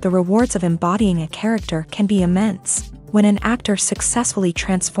challenges, the rewards of embodying a character can be immense. When an actor successfully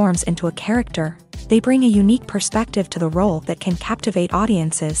transforms into a character, they bring a unique perspective to the role that can captivate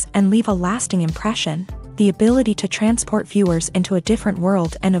audiences and leave a lasting impression. The ability to transport viewers into a different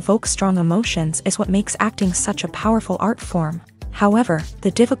world and evoke strong emotions is what makes acting such a powerful art form. However,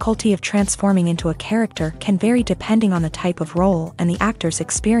 the difficulty of transforming into a character can vary depending on the type of role and the actor's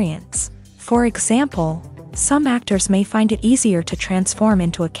experience. For example, some actors may find it easier to transform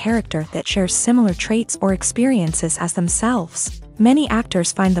into a character that shares similar traits or experiences as themselves. Many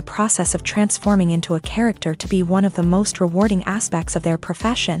actors find the process of transforming into a character to be one of the most rewarding aspects of their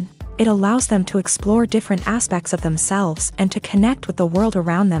profession. It allows them to explore different aspects of themselves and to connect with the world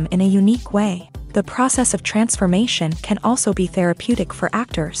around them in a unique way. The process of transformation can also be therapeutic for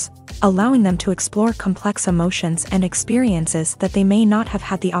actors, allowing them to explore complex emotions and experiences that they may not have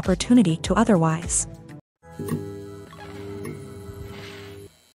had the opportunity to otherwise.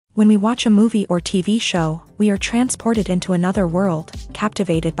 When we watch a movie or TV show, we are transported into another world,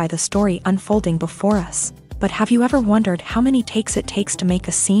 captivated by the story unfolding before us. But have you ever wondered how many takes it takes to make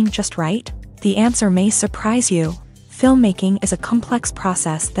a scene just right? The answer may surprise you. Filmmaking is a complex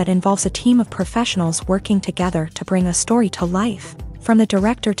process that involves a team of professionals working together to bring a story to life. From the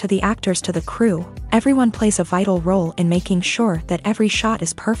director to the actors to the crew, everyone plays a vital role in making sure that every shot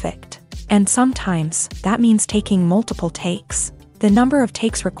is perfect. And sometimes, that means taking multiple takes. The number of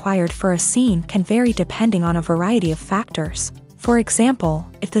takes required for a scene can vary depending on a variety of factors. For example,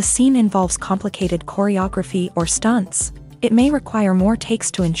 if the scene involves complicated choreography or stunts, it may require more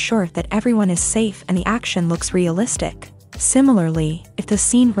takes to ensure that everyone is safe and the action looks realistic. Similarly, if the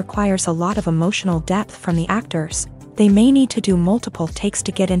scene requires a lot of emotional depth from the actors, they may need to do multiple takes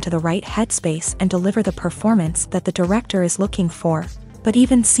to get into the right headspace and deliver the performance that the director is looking for. But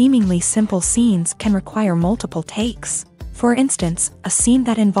even seemingly simple scenes can require multiple takes. For instance, a scene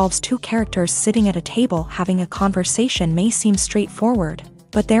that involves two characters sitting at a table having a conversation may seem straightforward,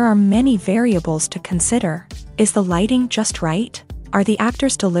 but there are many variables to consider. Is the lighting just right? Are the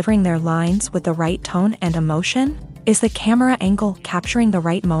actors delivering their lines with the right tone and emotion? Is the camera angle capturing the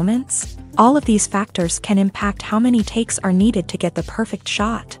right moments? All of these factors can impact how many takes are needed to get the perfect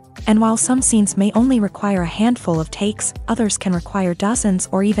shot. And while some scenes may only require a handful of takes, others can require dozens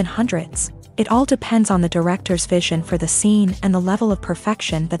or even hundreds. It all depends on the director's vision for the scene and the level of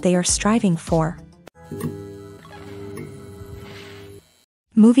perfection that they are striving for.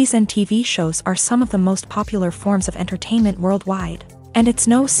 Movies and TV shows are some of the most popular forms of entertainment worldwide, and it's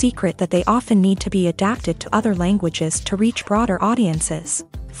no secret that they often need to be adapted to other languages to reach broader audiences.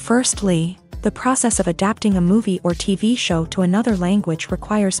 Firstly, the process of adapting a movie or TV show to another language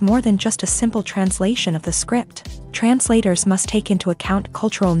requires more than just a simple translation of the script. Translators must take into account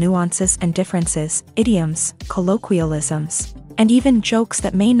cultural nuances and differences, idioms, colloquialisms, and even jokes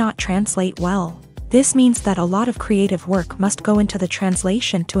that may not translate well. This means that a lot of creative work must go into the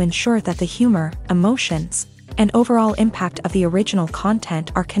translation to ensure that the humor, emotions, and overall impact of the original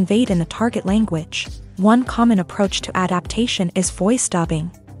content are conveyed in the target language. One common approach to adaptation is voice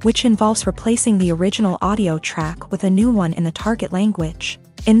dubbing, which involves replacing the original audio track with a new one in the target language.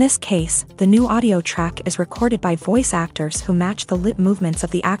 In this case, the new audio track is recorded by voice actors who match the lip movements of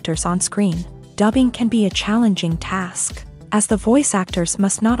the actors on screen. Dubbing can be a challenging task, as the voice actors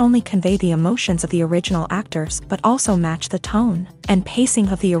must not only convey the emotions of the original actors but also match the tone and pacing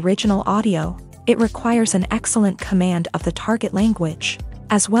of the original audio. It requires an excellent command of the target language,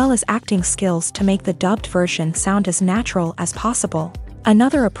 as well as acting skills to make the dubbed version sound as natural as possible.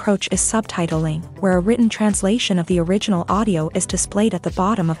 Another approach is subtitling, where a written translation of the original audio is displayed at the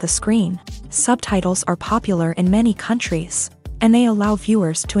bottom of the screen. Subtitles are popular in many countries, and they allow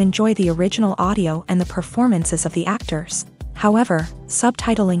viewers to enjoy the original audio and the performances of the actors. However,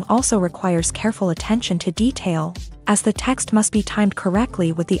 subtitling also requires careful attention to detail, as the text must be timed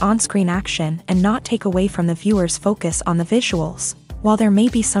correctly with the on-screen action and not take away from the viewer's focus on the visuals. While there may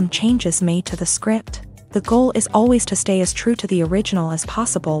be some changes made to the script, the goal is always to stay as true to the original as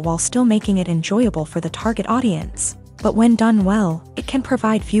possible while still making it enjoyable for the target audience. But when done well, it can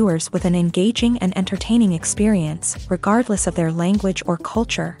provide viewers with an engaging and entertaining experience, regardless of their language or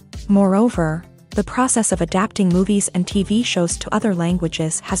culture. Moreover, the process of adapting movies and TV shows to other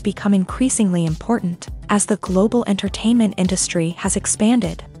languages has become increasingly important, as the global entertainment industry has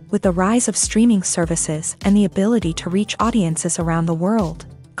expanded, with the rise of streaming services and the ability to reach audiences around the world.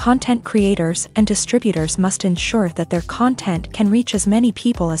 Content creators and distributors must ensure that their content can reach as many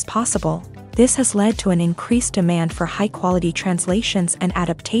people as possible. This has led to an increased demand for high-quality translations and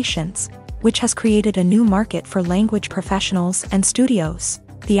adaptations, which has created a new market for language professionals and studios.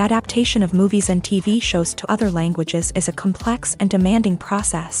 The adaptation of movies and TV shows to other languages is a complex and demanding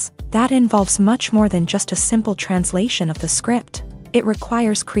process that involves much more than just a simple translation of the script. It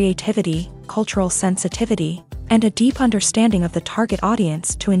requires creativity, cultural sensitivity, and a deep understanding of the target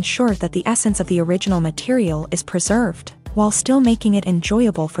audience to ensure that the essence of the original material is preserved, while still making it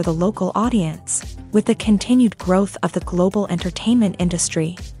enjoyable for the local audience. With the continued growth of the global entertainment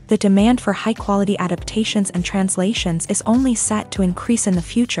industry, the demand for high-quality adaptations and translations is only set to increase in the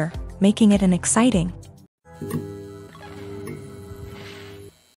future, making it an exciting.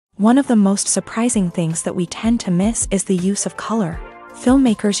 One of the most surprising things that we tend to miss is the use of color.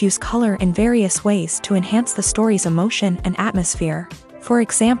 Filmmakers use color in various ways to enhance the story's emotion and atmosphere. For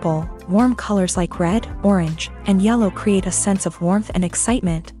example, warm colors like red, orange, and yellow create a sense of warmth and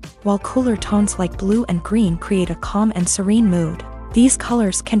excitement, while cooler tones like blue and green create a calm and serene mood. These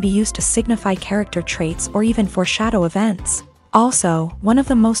colors can be used to signify character traits or even foreshadow events. Also, one of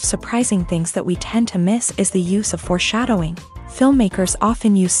the most surprising things that we tend to miss is the use of foreshadowing. Filmmakers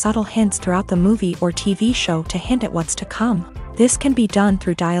often use subtle hints throughout the movie or TV show to hint at what's to come. This can be done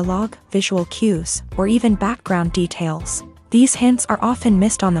through dialogue, visual cues, or even background details. These hints are often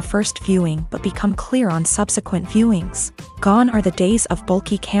missed on the first viewing but become clear on subsequent viewings. Gone are the days of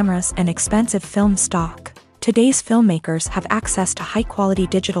bulky cameras and expensive film stock. Today's filmmakers have access to high-quality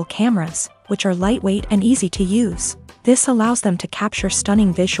digital cameras, which are lightweight and easy to use. This allows them to capture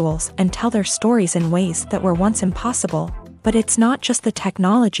stunning visuals and tell their stories in ways that were once impossible. But it's not just the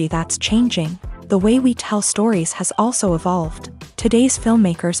technology that's changing. The way we tell stories has also evolved. Today's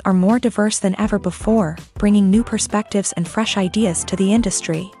filmmakers are more diverse than ever before, bringing new perspectives and fresh ideas to the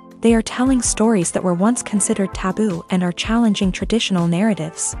industry. They are telling stories that were once considered taboo and are challenging traditional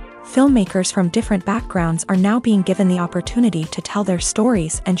narratives. Filmmakers from different backgrounds are now being given the opportunity to tell their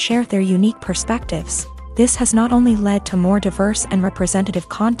stories and share their unique perspectives. This has not only led to more diverse and representative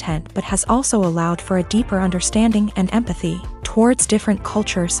content but has also allowed for a deeper understanding and empathy towards different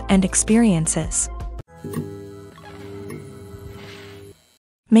cultures and experiences.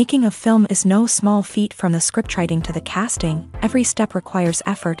 Making a film is no small feat. From the scriptwriting to the casting, every step requires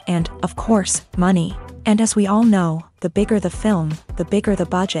effort and, of course, money. And as we all know, the bigger the film, the bigger the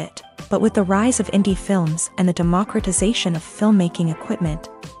budget. But with the rise of indie films and the democratization of filmmaking equipment,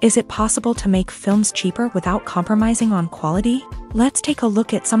 is it possible to make films cheaper without compromising on quality? Let's take a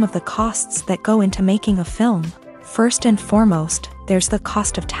look at some of the costs that go into making a film. First and foremost, there's the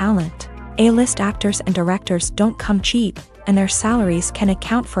cost of talent. A-list actors and directors don't come cheap, and their salaries can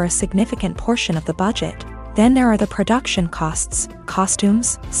account for a significant portion of the budget. Then there are the production costs,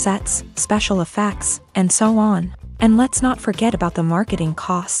 costumes, sets, special effects, and so on. And let's not forget about the marketing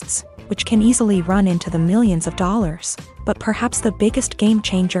costs, which can easily run into the millions of dollars. But perhaps the biggest game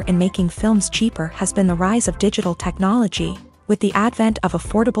changer in making films cheaper has been the rise of digital technology. With the advent of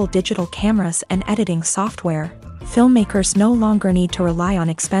affordable digital cameras and editing software, filmmakers no longer need to rely on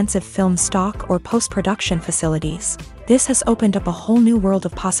expensive film stock or post-production facilities. This has opened up a whole new world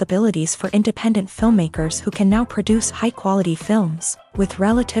of possibilities for independent filmmakers who can now produce high-quality films with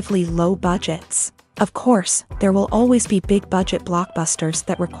relatively low budgets. Of course, there will always be big-budget blockbusters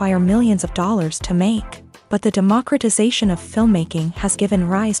that require millions of dollars to make. But the democratization of filmmaking has given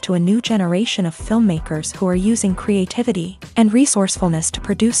rise to a new generation of filmmakers who are using creativity and resourcefulness to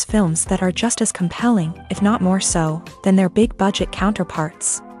produce films that are just as compelling, if not more so, than their big-budget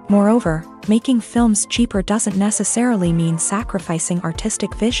counterparts. Moreover, making films cheaper doesn't necessarily mean sacrificing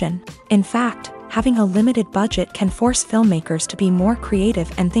artistic vision. In fact, having a limited budget can force filmmakers to be more creative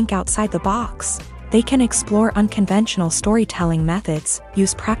and think outside the box. They can explore unconventional storytelling methods,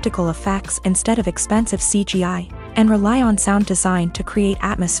 use practical effects instead of expensive CGI, and rely on sound design to create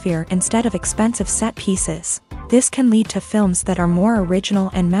atmosphere instead of expensive set pieces. This can lead to films that are more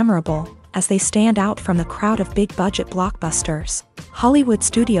original and memorable, as they stand out from the crowd of big-budget blockbusters. Hollywood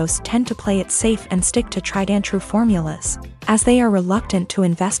studios tend to play it safe and stick to tried-and-true formulas, as they are reluctant to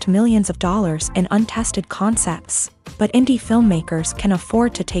invest millions of dollars in untested concepts. But indie filmmakers can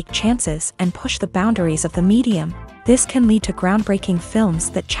afford to take chances and push the boundaries of the medium. This can lead to groundbreaking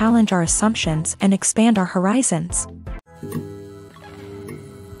films that challenge our assumptions and expand our horizons.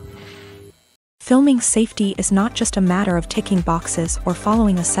 Filming safety is not just a matter of ticking boxes or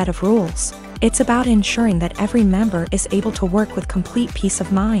following a set of rules. It's about ensuring that every member is able to work with complete peace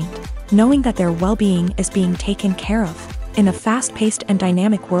of mind, knowing that their well-being is being taken care of. In a fast-paced and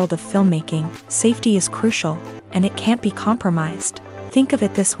dynamic world of filmmaking, safety is crucial, and it can't be compromised. Think of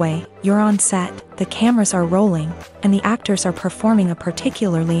it this way: you're on set, the cameras are rolling, and the actors are performing a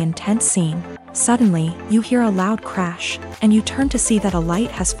particularly intense scene. Suddenly, you hear a loud crash, and you turn to see that a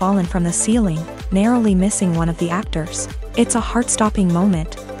light has fallen from the ceiling, narrowly missing one of the actors. It's a heart-stopping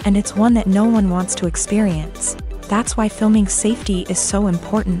moment, and it's one that no one wants to experience. That's why filming safety is so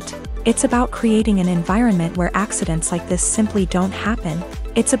important. It's about creating an environment where accidents like this simply don't happen.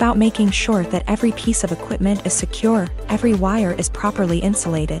 It's about making sure that every piece of equipment is secure, every wire is properly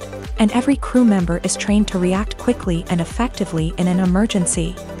insulated, and every crew member is trained to react quickly and effectively in an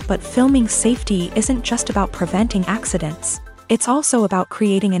emergency. But filming safety isn't just about preventing accidents. It's also about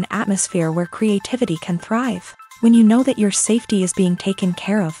creating an atmosphere where creativity can thrive. When you know that your safety is being taken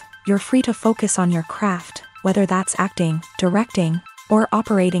care of, you're free to focus on your craft, whether that's acting, directing, or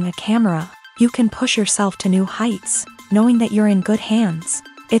operating a camera. You can push yourself to new heights, knowing that you're in good hands.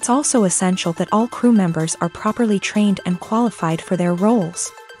 It's also essential that all crew members are properly trained and qualified for their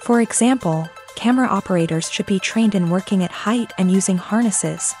roles. For example, camera operators should be trained in working at height and using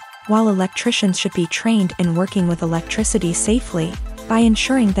harnesses, while electricians should be trained in working with electricity safely. By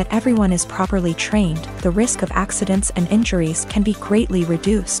ensuring that everyone is properly trained, the risk of accidents and injuries can be greatly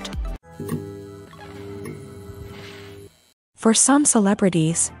reduced. For some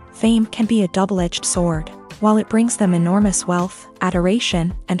celebrities, fame can be a double-edged sword. While it brings them enormous wealth,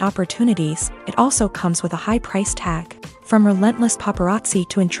 adoration, and opportunities, it also comes with a high price tag. From relentless paparazzi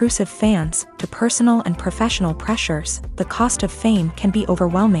to intrusive fans, to personal and professional pressures, the cost of fame can be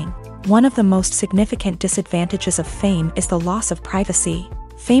overwhelming. One of the most significant disadvantages of fame is the loss of privacy.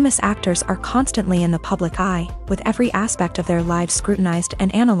 Famous actors are constantly in the public eye, with every aspect of their lives scrutinized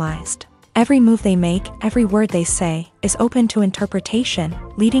and analyzed. Every move they make, every word they say, is open to interpretation,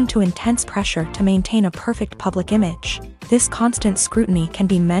 leading to intense pressure to maintain a perfect public image. This constant scrutiny can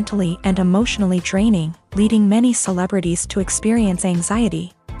be mentally and emotionally draining, leading many celebrities to experience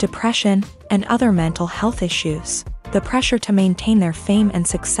anxiety, depression, and other mental health issues. The pressure to maintain their fame and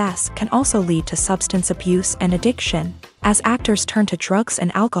success can also lead to substance abuse and addiction, as actors turn to drugs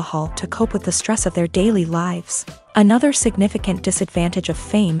and alcohol to cope with the stress of their daily lives. Another significant disadvantage of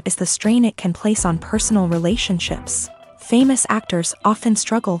fame is the strain it can place on personal relationships. Famous actors often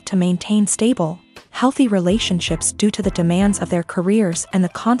struggle to maintain stable, healthy relationships due to the demands of their careers and the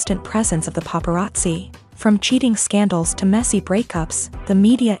constant presence of the paparazzi. From cheating scandals to messy breakups, the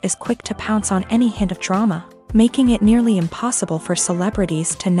media is quick to pounce on any hint of drama, making it nearly impossible for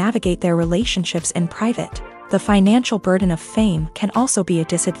celebrities to navigate their relationships in private. The financial burden of fame can also be a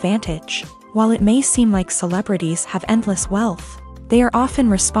disadvantage. While it may seem like celebrities have endless wealth, they are often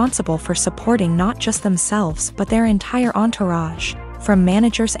responsible for supporting not just themselves but their entire entourage. From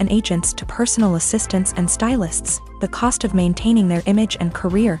managers and agents to personal assistants and stylists, the cost of maintaining their image and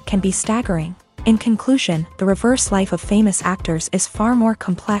career can be staggering. In conclusion, the reverse life of famous actors is far more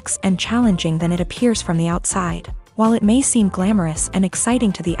complex and challenging than it appears from the outside. While it may seem glamorous and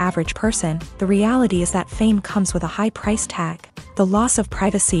exciting to the average person, the reality is that fame comes with a high price tag. The loss of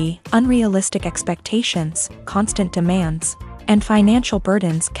privacy, unrealistic expectations, constant demands, and financial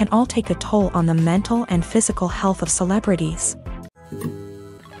burdens can all take a toll on the mental and physical health of celebrities.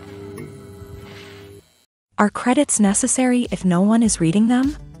 Are credits necessary if no one is reading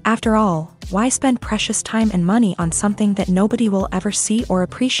them? After all, why spend precious time and money on something that nobody will ever see or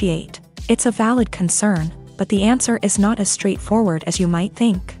appreciate? It's a valid concern, but the answer is not as straightforward as you might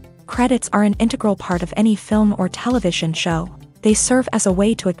think. Credits are an integral part of any film or television show. They serve as a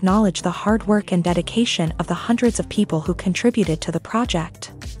way to acknowledge the hard work and dedication of the hundreds of people who contributed to the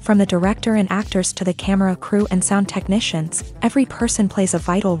project. From the director and actors to the camera crew and sound technicians, every person plays a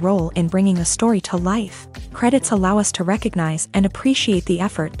vital role in bringing a story to life. Credits allow us to recognize and appreciate the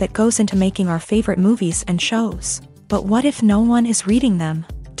effort that goes into making our favorite movies and shows. But what if no one is reading them?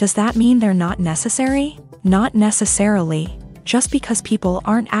 Does that mean they're not necessary? Not necessarily. Just because people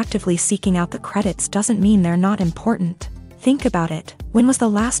aren't actively seeking out the credits doesn't mean they're not important. Think about it. When was the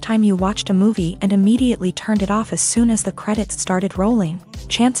last time you watched a movie and immediately turned it off as soon as the credits started rolling?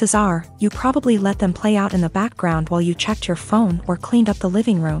 chances are, you probably let them play out in the background while you checked your phone or cleaned up the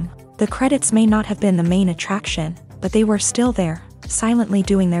living room. The credits may not have been the main attraction, but they were still there, silently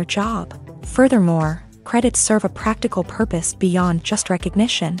doing their job. Furthermore, credits serve a practical purpose beyond just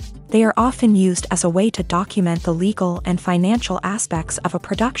recognition. They are often used as a way to document the legal and financial aspects of a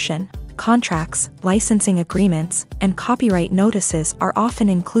production. Contracts, licensing agreements, and copyright notices are often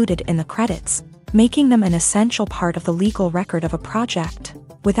included in the credits, making them an essential part of the legal record of a project.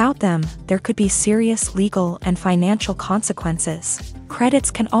 Without them, there could be serious legal and financial consequences. Credits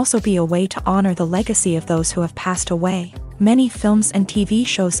can also be a way to honor the legacy of those who have passed away. Many films and TV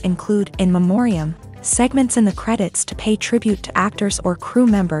shows include in memoriam segments in the credits to pay tribute to actors or crew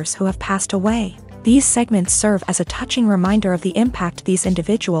members who have passed away. These segments serve as a touching reminder of the impact these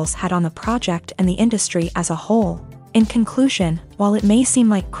individuals had on the project and the industry as a whole. In conclusion, while it may seem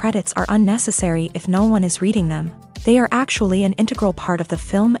like credits are unnecessary if no one is reading them, they are actually an integral part of the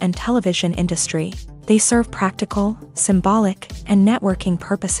film and television industry. They serve practical, symbolic, and networking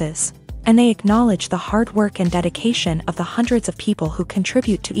purposes, and they acknowledge the hard work and dedication of the hundreds of people who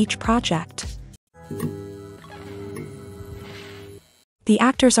contribute to each project. The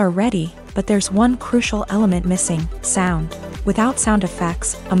actors are ready, but there's one crucial element missing: sound. Without sound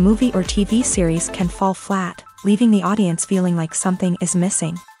effects, a movie or TV series can fall flat, leaving the audience feeling like something is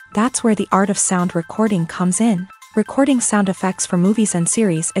missing. That's where the art of sound recording comes in. Recording sound effects for movies and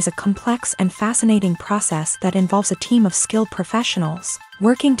series is a complex and fascinating process that involves a team of skilled professionals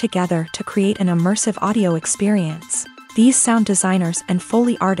working together to create an immersive audio experience. These sound designers and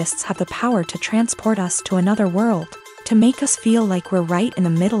Foley artists have the power to transport us to another world, to make us feel like we're right in the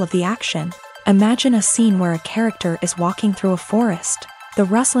middle of the action. Imagine a scene where a character is walking through a forest. The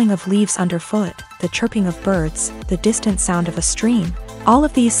rustling of leaves underfoot, the chirping of birds, the distant sound of a stream. All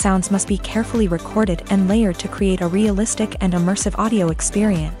of these sounds must be carefully recorded and layered to create a realistic and immersive audio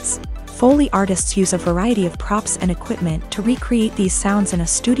experience. Foley artists use a variety of props and equipment to recreate these sounds in a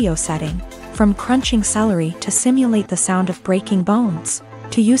studio setting, from crunching celery to simulate the sound of breaking bones,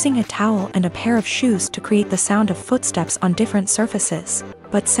 to using a towel and a pair of shoes to create the sound of footsteps on different surfaces.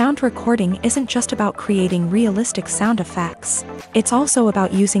 But sound recording isn't just about creating realistic sound effects. It's also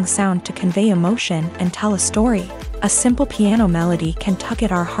about using sound to convey emotion and tell a story. A simple piano melody can tug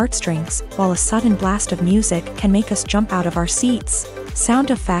at our heartstrings, while a sudden blast of music can make us jump out of our seats.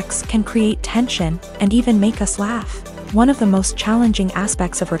 Sound effects can create tension and even make us laugh. One of the most challenging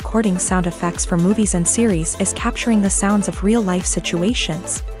aspects of recording sound effects for movies and series is capturing the sounds of real-life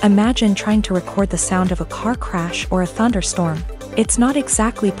situations. Imagine trying to record the sound of a car crash or a thunderstorm. It's not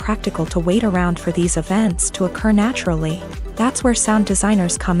exactly practical to wait around for these events to occur naturally. That's where sound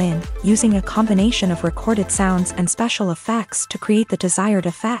designers come in, using a combination of recorded sounds and special effects to create the desired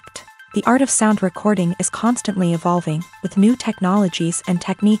effect. The art of sound recording is constantly evolving, with new technologies and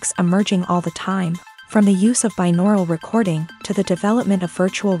techniques emerging all the time. From the use of binaural recording to the development of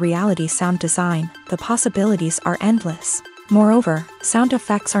virtual reality sound design, the possibilities are endless. Moreover, sound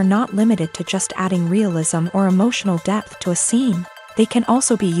effects are not limited to just adding realism or emotional depth to a scene. They can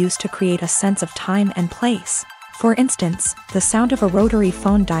also be used to create a sense of time and place. For instance, the sound of a rotary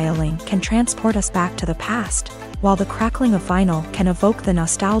phone dialing can transport us back to the past, while the crackling of vinyl can evoke the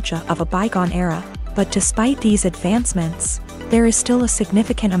nostalgia of a bygone era. But despite these advancements, there is still a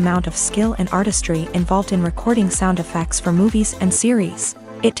significant amount of skill and artistry involved in recording sound effects for movies and series.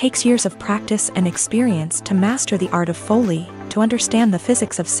 It takes years of practice and experience to master the art of Foley, to understand the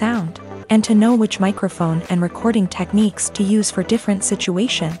physics of sound, and to know which microphone and recording techniques to use for different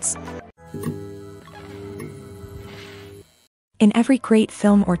situations. In every great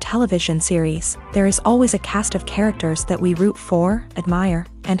film or television series, there is always a cast of characters that we root for, admire,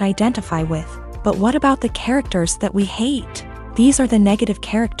 and identify with. But what about the characters that we hate? These are the negative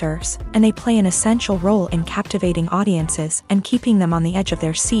characters, and they play an essential role in captivating audiences and keeping them on the edge of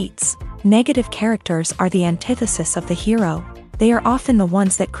their seats. Negative characters are the antithesis of the hero. They are often the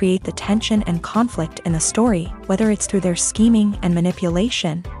ones that create the tension and conflict in the story, whether it's through their scheming and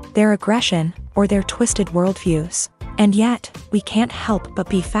manipulation, their aggression, or their twisted worldviews. And yet, we can't help but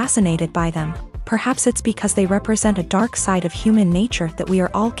be fascinated by them. Perhaps it's because they represent a dark side of human nature that we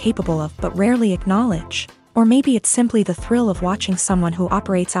are all capable of but rarely acknowledge. Or maybe it's simply the thrill of watching someone who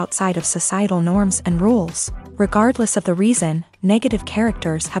operates outside of societal norms and rules. Regardless of the reason, negative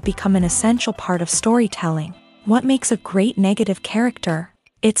characters have become an essential part of storytelling. What makes a great negative character?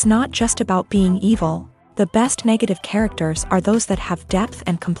 It's not just about being evil. The best negative characters are those that have depth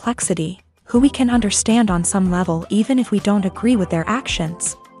and complexity, who we can understand on some level even if we don't agree with their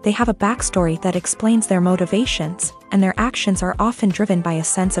actions. They have a backstory that explains their motivations, and their actions are often driven by a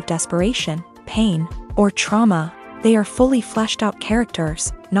sense of desperation, pain, or trauma. They are fully fleshed out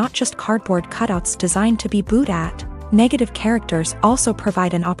characters, not just cardboard cutouts designed to be booed at. Negative characters also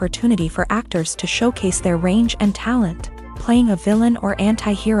provide an opportunity for actors to showcase their range and talent. Playing a villain or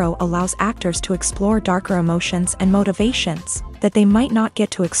anti-hero allows actors to explore darker emotions and motivations that they might not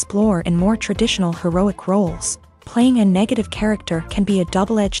get to explore in more traditional heroic roles. Playing a negative character can be a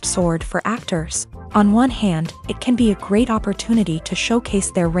double-edged sword for actors. On one hand, it can be a great opportunity to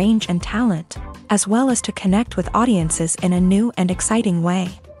showcase their range and talent, as well as to connect with audiences in a new and exciting way.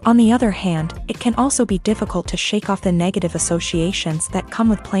 On the other hand, it can also be difficult to shake off the negative associations that come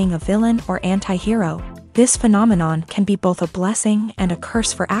with playing a villain or anti-hero. This phenomenon can be both a blessing and a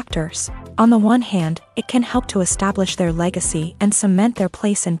curse for actors. On the one hand, it can help to establish their legacy and cement their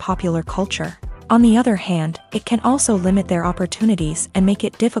place in popular culture. On the other hand, it can also limit their opportunities and make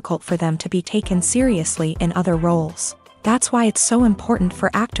it difficult for them to be taken seriously in other roles. That's why it's so important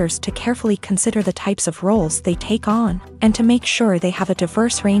for actors to carefully consider the types of roles they take on, and to make sure they have a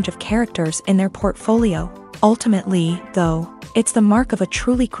diverse range of characters in their portfolio. Ultimately, though, it's the mark of a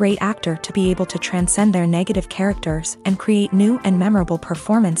truly great actor to be able to transcend their negative characters and create new and memorable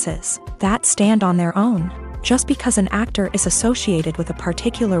performances that stand on their own. Just because an actor is associated with a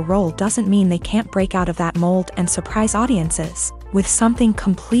particular role doesn't mean they can't break out of that mold and surprise audiences with something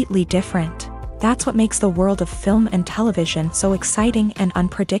completely different. That's what makes the world of film and television so exciting and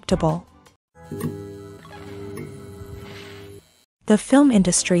unpredictable. The film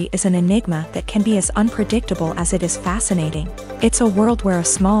industry is an enigma that can be as unpredictable as it is fascinating. It's a world where a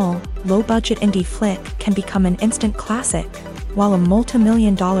small, low-budget indie flick can become an instant classic, while a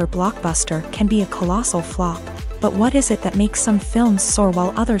multi-million-dollar blockbuster can be a colossal flop. But what is it that makes some films soar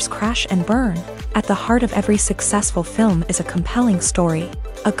while others crash and burn? At the heart of every successful film is a compelling story.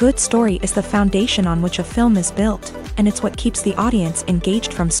 A good story is the foundation on which a film is built, and it's what keeps the audience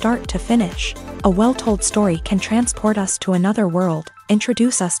engaged from start to finish. A well-told story can transport us to another world,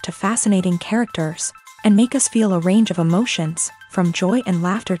 introduce us to fascinating characters, and make us feel a range of emotions, from joy and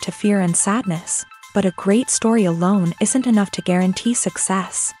laughter to fear and sadness. But a great story alone isn't enough to guarantee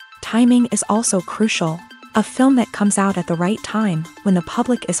success. Timing is also crucial. A film that comes out at the right time, when the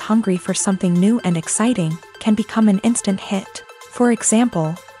public is hungry for something new and exciting, can become an instant hit. For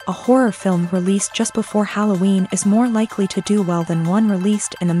example, a horror film released just before Halloween is more likely to do well than one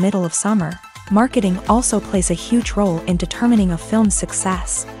released in the middle of summer. Marketing also plays a huge role in determining a film's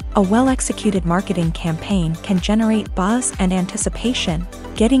success. A well-executed marketing campaign can generate buzz and anticipation,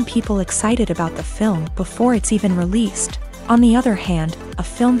 getting people excited about the film before it's even released. On the other hand, a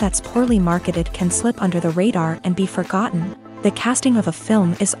film that's poorly marketed can slip under the radar and be forgotten. The casting of a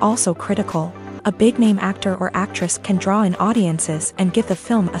film is also critical. A big-name actor or actress can draw in audiences and give the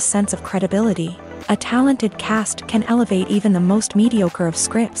film a sense of credibility. A talented cast can elevate even the most mediocre of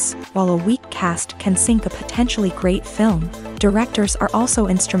scripts, while a weak cast can sink a potentially great film. Directors are also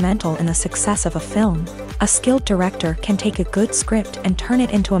instrumental in the success of a film. A skilled director can take a good script and turn it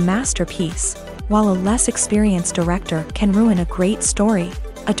into a masterpiece, while a less experienced director can ruin a great story.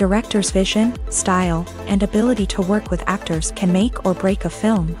 A director's vision, style, and ability to work with actors can make or break a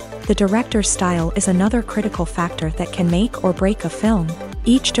film. The director's style is another critical factor that can make or break a film.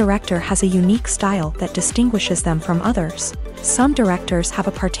 Each director has a unique style that distinguishes them from others. Some directors have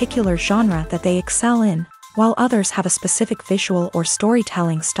a particular genre that they excel in, while others have a specific visual or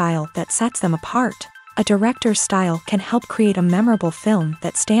storytelling style that sets them apart. A director's style can help create a memorable film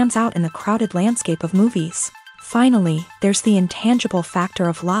that stands out in the crowded landscape of movies. Finally, there's the intangible factor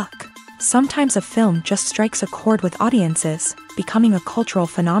of luck. Sometimes a film just strikes a chord with audiences, becoming a cultural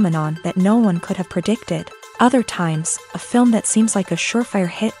phenomenon that no one could have predicted. Other times, a film that seems like a surefire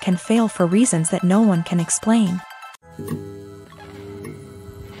hit can fail for reasons that no one can explain.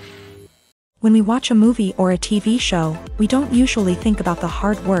 When we watch a movie or a TV show, we don't usually think about the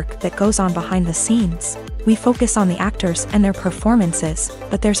hard work that goes on behind the scenes. We focus on the actors and their performances,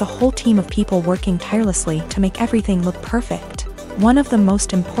 but there's a whole team of people working tirelessly to make everything look perfect. One of the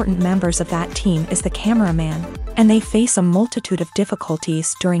most important members of that team is the cameraman, and they face a multitude of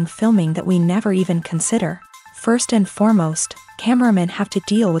difficulties during filming that we never even consider. First and foremost, cameramen have to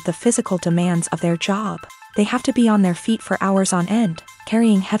deal with the physical demands of their job. They have to be on their feet for hours on end,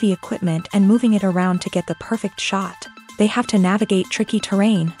 carrying heavy equipment and moving it around to get the perfect shot. They have to navigate tricky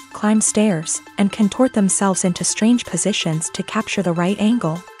terrain, climb stairs, and contort themselves into strange positions to capture the right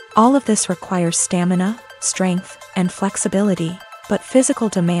angle. All of this requires stamina, strength, and flexibility. But physical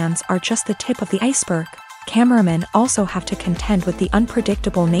demands are just the tip of the iceberg. Cameramen also have to contend with the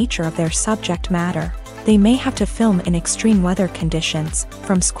unpredictable nature of their subject matter. They may have to film in extreme weather conditions,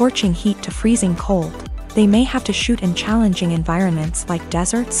 from scorching heat to freezing cold. They may have to shoot in challenging environments like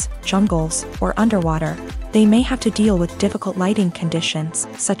deserts, jungles, or underwater. They may have to deal with difficult lighting conditions,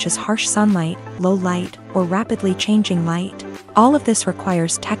 such as harsh sunlight, low light, or rapidly changing light. All of this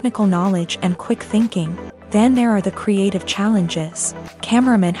requires technical knowledge and quick thinking. Then there are the creative challenges.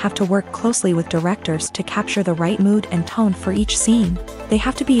 Cameramen have to work closely with directors to capture the right mood and tone for each scene. They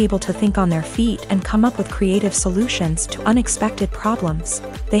have to be able to think on their feet and come up with creative solutions to unexpected problems.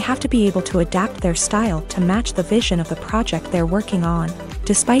 They have to be able to adapt their style to match the vision of the project they're working on.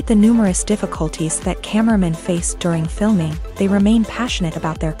 Despite the numerous difficulties that cameramen face during filming, they remain passionate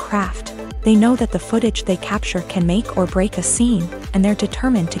about their craft. They know that the footage they capture can make or break a scene, and they're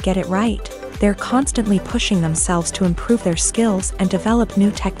determined to get it right. They're constantly pushing themselves to improve their skills and develop new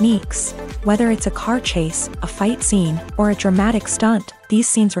techniques. Whether it's a car chase, a fight scene, or a dramatic stunt, these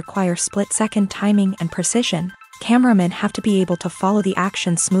scenes require split-second timing and precision. Cameramen have to be able to follow the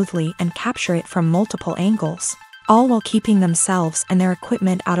action smoothly and capture it from multiple angles, all while keeping themselves and their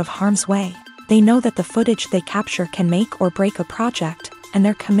equipment out of harm's way. They know that the footage they capture can make or break a project, and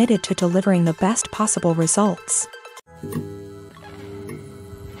they're committed to delivering the best possible results.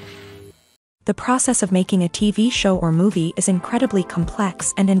 The process of making a TV show or movie is incredibly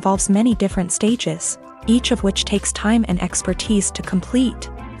complex and involves many different stages, each of which takes time and expertise to complete.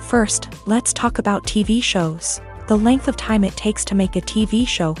 First, let's talk about TV shows. The length of time it takes to make a TV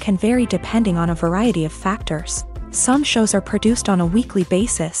show can vary depending on a variety of factors. Some shows are produced on a weekly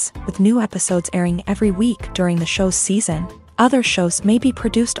basis, with new episodes airing every week during the show's season. Other shows may be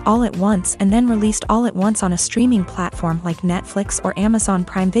produced all at once and then released all at once on a streaming platform like Netflix or Amazon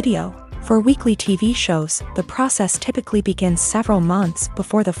Prime Video. For weekly TV shows, the process typically begins several months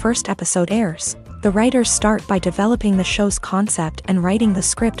before the first episode airs. The writers start by developing the show's concept and writing the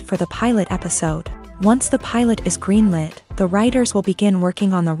script for the pilot episode. Once the pilot is greenlit, the writers will begin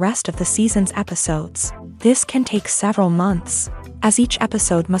working on the rest of the season's episodes. This can take several months, as each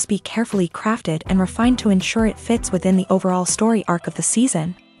episode must be carefully crafted and refined to ensure it fits within the overall story arc of the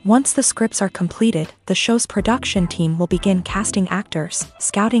season. Once the scripts are completed, the show's production team will begin casting actors,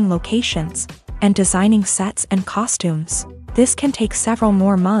 scouting locations, and designing sets and costumes. This can take several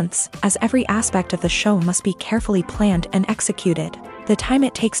more months, as every aspect of the show must be carefully planned and executed. The time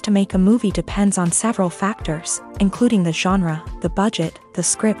it takes to make a movie depends on several factors, including the genre, the budget, the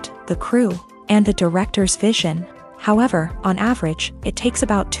script, the crew, and the director's vision. However, on average, it takes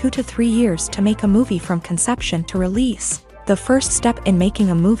about 2 to 3 years to make a movie from conception to release. The first step in making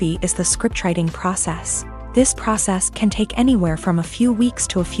a movie is the scriptwriting process. This process can take anywhere from a few weeks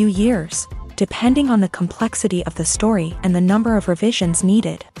to a few years, depending on the complexity of the story and the number of revisions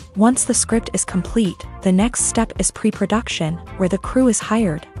needed. Once the script is complete, the next step is pre-production, where the crew is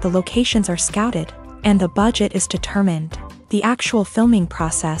hired, the locations are scouted, and the budget is determined. The actual filming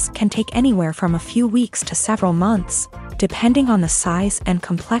process can take anywhere from a few weeks to several months, depending on the size and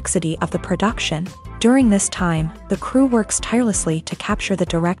complexity of the production. During this time, the crew works tirelessly to capture the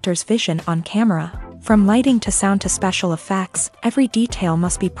director's vision on camera. From lighting to sound to special effects, every detail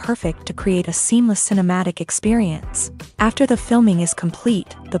must be perfect to create a seamless cinematic experience. After the filming is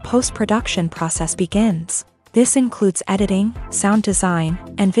complete, the post-production process begins. This includes editing, sound design,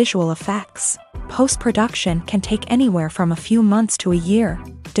 and visual effects. Post-production can take anywhere from a few months to a year,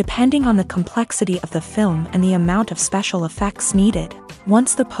 depending on the complexity of the film and the amount of special effects needed.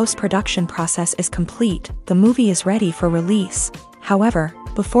 Once the post-production process is complete, the movie is ready for release. However,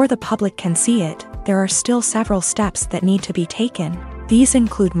 before the public can see it, there are still several steps that need to be taken. These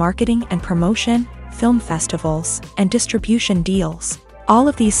include marketing and promotion, film festivals, and distribution deals. All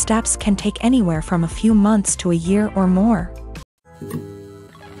of these steps can take anywhere from a few months to a year or more.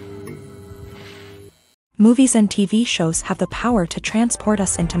 Movies and TV shows have the power to transport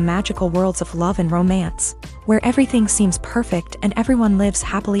us into magical worlds of love and romance, where everything seems perfect and everyone lives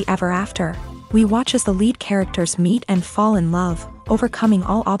happily ever after. We watch as the lead characters meet and fall in love, overcoming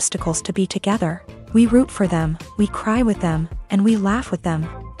all obstacles to be together. We root for them, we cry with them, and we laugh with them.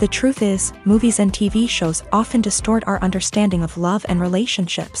 The truth is, movies and TV shows often distort our understanding of love and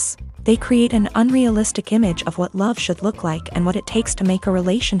relationships. They create an unrealistic image of what love should look like and what it takes to make a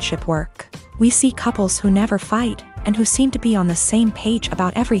relationship work. We see couples who never fight, and who seem to be on the same page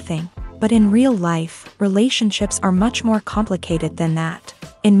about everything. But in real life, relationships are much more complicated than that.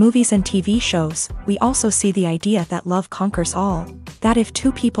 In movies and TV shows, we also see the idea that love conquers all. That if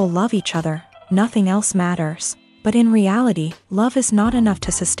two people love each other, nothing else matters. But in reality, love is not enough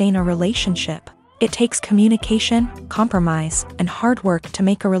to sustain a relationship. It takes communication, compromise, and hard work to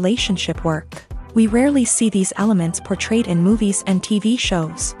make a relationship work. We rarely see these elements portrayed in movies and TV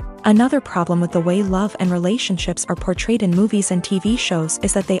shows. Another problem with the way love and relationships are portrayed in movies and TV shows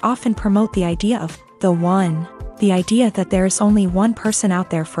is that they often promote the idea of the one. The idea that there is only one person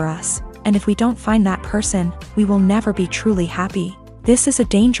out there for us, and if we don't find that person, we will never be truly happy. This is a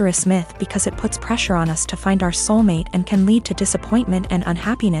dangerous myth because it puts pressure on us to find our soulmate and can lead to disappointment and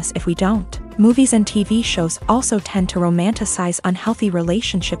unhappiness if we don't. Movies and TV shows also tend to romanticize unhealthy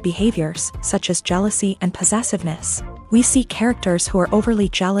relationship behaviors, such as jealousy and possessiveness. We see characters who are overly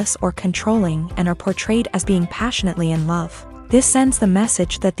jealous or controlling and are portrayed as being passionately in love. This sends the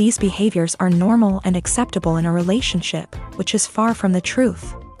message that these behaviors are normal and acceptable in a relationship, which is far from the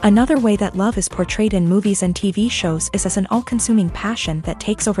truth. Another way that love is portrayed in movies and TV shows is as an all-consuming passion that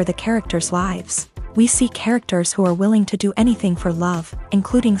takes over the characters' lives. We see characters who are willing to do anything for love,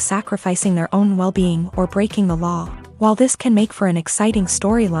 including sacrificing their own well-being or breaking the law. While this can make for an exciting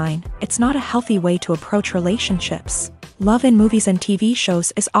storyline, it's not a healthy way to approach relationships. Love in movies and TV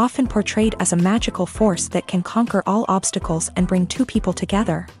shows is often portrayed as a magical force that can conquer all obstacles and bring two people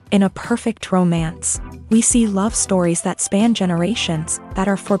together. In a perfect romance, we see love stories that span generations, that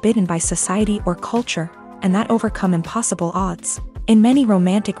are forbidden by society or culture, and that overcome impossible odds. In many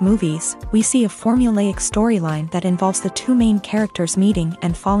romantic movies, we see a formulaic storyline that involves the two main characters meeting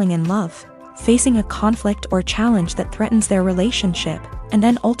and falling in love, facing a conflict or challenge that threatens their relationship, and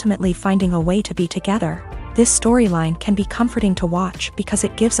then ultimately finding a way to be together. This storyline can be comforting to watch because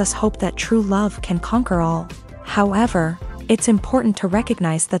it gives us hope that true love can conquer all. However, it's important to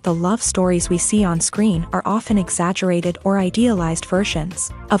recognize that the love stories we see on screen are often exaggerated or idealized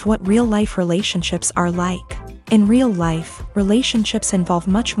versions of what real-life relationships are like. In real life, relationships involve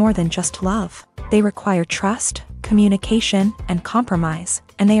much more than just love. They require trust, communication, and compromise,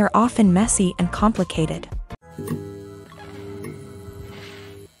 and they are often messy and complicated.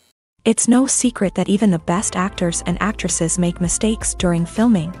 It's no secret that even the best actors and actresses make mistakes during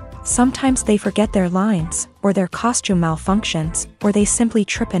filming. Sometimes they forget their lines, or their costume malfunctions, or they simply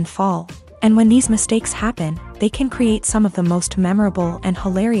trip and fall. And when these mistakes happen, they can create some of the most memorable and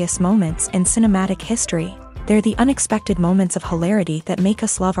hilarious moments in cinematic history. They're the unexpected moments of hilarity that make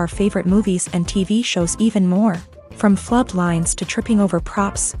us love our favorite movies and TV shows even more. From flubbed lines to tripping over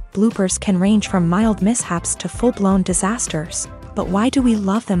props, bloopers can range from mild mishaps to full-blown disasters. But why do we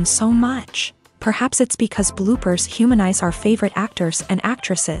love them so much? Perhaps it's because bloopers humanize our favorite actors and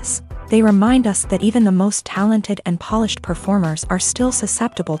actresses. They remind us that even the most talented and polished performers are still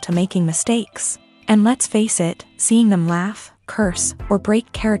susceptible to making mistakes. And let's face it, seeing them laugh, curse, or break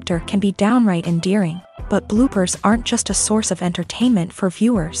character can be downright endearing. But bloopers aren't just a source of entertainment for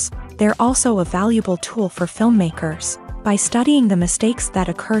viewers. They're also a valuable tool for filmmakers. By studying the mistakes that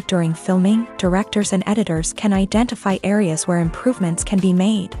occur during filming, directors and editors can identify areas where improvements can be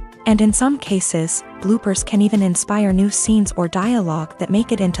made. And in some cases, bloopers can even inspire new scenes or dialogue that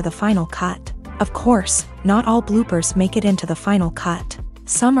make it into the final cut. Of course, not all bloopers make it into the final cut.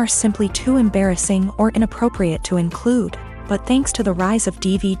 Some are simply too embarrassing or inappropriate to include. But thanks to the rise of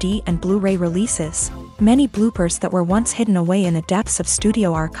DVD and Blu-ray releases, many bloopers that were once hidden away in the depths of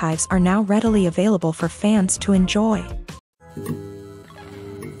studio archives are now readily available for fans to enjoy.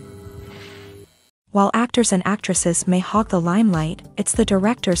 While actors and actresses may hog the limelight, it's the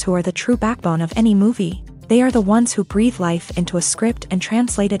directors who are the true backbone of any movie. They are the ones who breathe life into a script and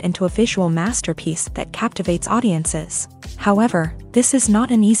translate it into a visual masterpiece that captivates audiences. However, this is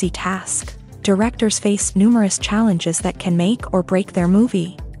not an easy task. Directors face numerous challenges that can make or break their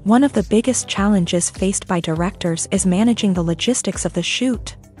movie. One of the biggest challenges faced by directors is managing the logistics of the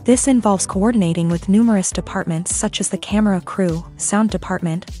shoot. This involves coordinating with numerous departments such as the camera crew, sound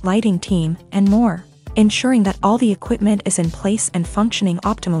department, lighting team, and more. Ensuring that all the equipment is in place and functioning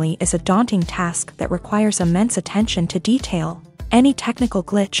optimally is a daunting task that requires immense attention to detail. Any technical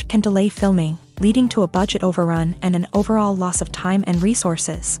glitch can delay filming, leading to a budget overrun and an overall loss of time and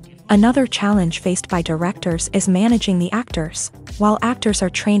resources. Another challenge faced by directors is managing the actors. While actors are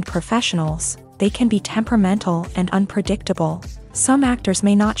trained professionals, they can be temperamental and unpredictable. Some actors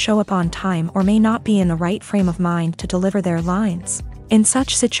may not show up on time or may not be in the right frame of mind to deliver their lines. In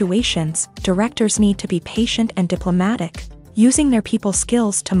such situations, directors need to be patient and diplomatic, using their people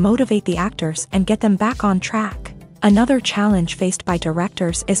skills to motivate the actors and get them back on track. Another challenge faced by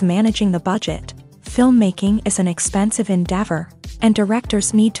directors is managing the budget. Filmmaking is an expensive endeavor, and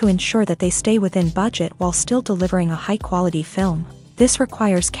directors need to ensure that they stay within budget while still delivering a high-quality film. This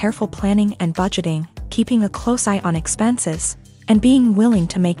requires careful planning and budgeting, keeping a close eye on expenses, and being willing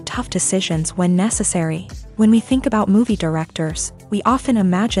to make tough decisions when necessary. When we think about movie directors, we often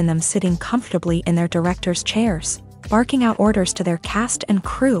imagine them sitting comfortably in their director's chairs, barking out orders to their cast and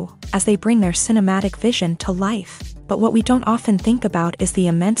crew as they bring their cinematic vision to life. But what we don't often think about is the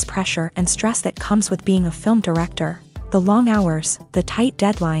immense pressure and stress that comes with being a film director. The long hours, the tight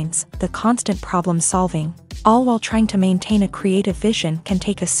deadlines, the constant problem solving, all while trying to maintain a creative vision can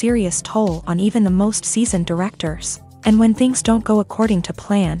take a serious toll on even the most seasoned directors. And when things don't go according to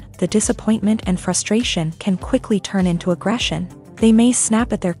plan, the disappointment and frustration can quickly turn into aggression. They may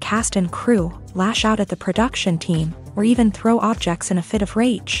snap at their cast and crew, lash out at the production team, or even throw objects in a fit of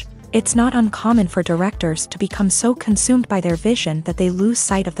rage. It's not uncommon for directors to become so consumed by their vision that they lose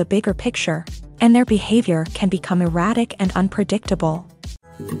sight of the bigger picture, and their behavior can become erratic and unpredictable.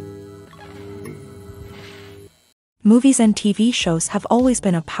 Movies and TV shows have always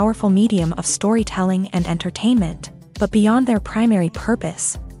been a powerful medium of storytelling and entertainment, but beyond their primary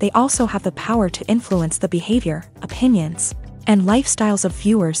purpose, they also have the power to influence the behavior, opinions, and lifestyles of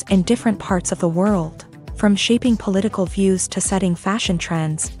viewers in different parts of the world. From shaping political views to setting fashion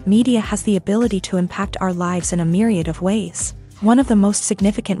trends, media has the ability to impact our lives in a myriad of ways. One of the most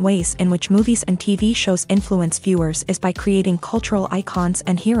significant ways in which movies and TV shows influence viewers is by creating cultural icons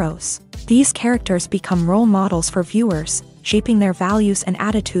and heroes. These characters become role models for viewers, shaping their values and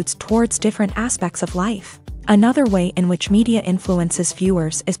attitudes towards different aspects of life. Another way in which media influences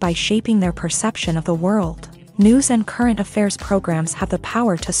viewers is by shaping their perception of the world. News and current affairs programs have the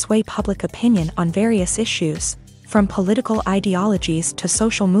power to sway public opinion on various issues, from political ideologies to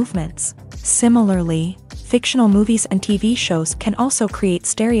social movements. Similarly, fictional movies and TV shows can also create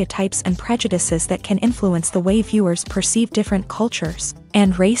stereotypes and prejudices that can influence the way viewers perceive different cultures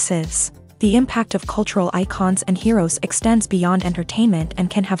and races. The impact of cultural icons and heroes extends beyond entertainment and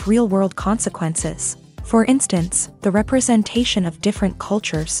can have real-world consequences. For instance, the representation of different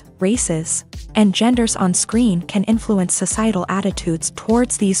cultures, races, and genders on screen can influence societal attitudes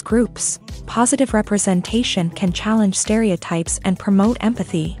towards these groups. Positive representation can challenge stereotypes and promote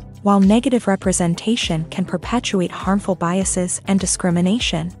empathy, while negative representation can perpetuate harmful biases and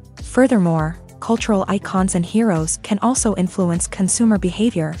discrimination. Furthermore, cultural icons and heroes can also influence consumer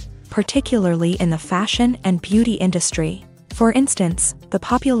behavior, particularly in the fashion and beauty industry. For instance, the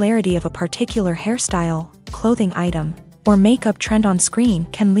popularity of a particular hairstyle, clothing item, or makeup trend on screen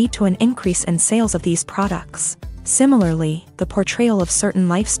can lead to an increase in sales of these products. Similarly, the portrayal of certain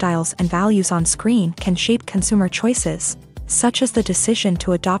lifestyles and values on screen can shape consumer choices, such as the decision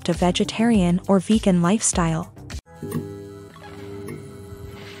to adopt a vegetarian or vegan lifestyle.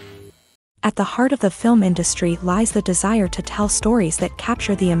 At the heart of the film industry lies the desire to tell stories that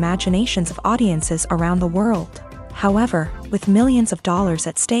capture the imaginations of audiences around the world. However, with millions of dollars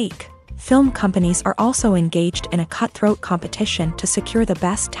at stake, film companies are also engaged in a cutthroat competition to secure the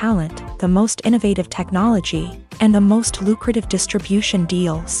best talent, the most innovative technology, and the most lucrative distribution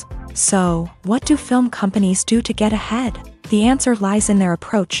deals. So, what do film companies do to get ahead? The answer lies in their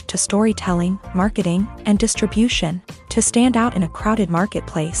approach to storytelling, marketing, and distribution. To stand out in a crowded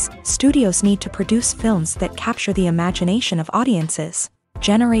marketplace, studios need to produce films that capture the imagination of audiences,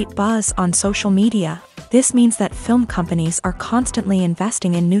 generate buzz on social media. This means that film companies are constantly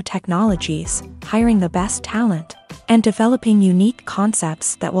investing in new technologies, hiring the best talent, and developing unique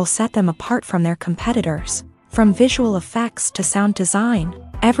concepts that will set them apart from their competitors. From visual effects to sound design,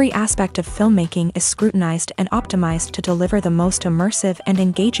 every aspect of filmmaking is scrutinized and optimized to deliver the most immersive and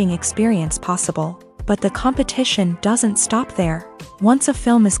engaging experience possible. But the competition doesn't stop there. Once a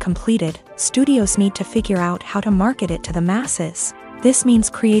film is completed, studios need to figure out how to market it to the masses. This means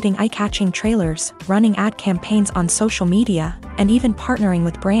creating eye-catching trailers, running ad campaigns on social media, and even partnering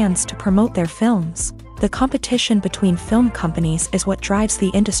with brands to promote their films. The competition between film companies is what drives the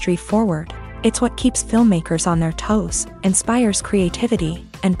industry forward. It's what keeps filmmakers on their toes, inspires creativity,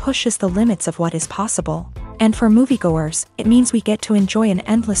 and pushes the limits of what is possible. And for moviegoers, it means we get to enjoy an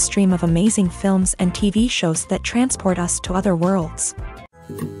endless stream of amazing films and TV shows that transport us to other worlds.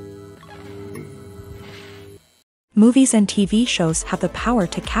 Movies and TV shows have the power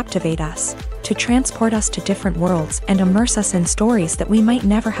to captivate us, to transport us to different worlds and immerse us in stories that we might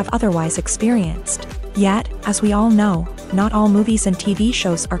never have otherwise experienced. Yet, as we all know, not all movies and TV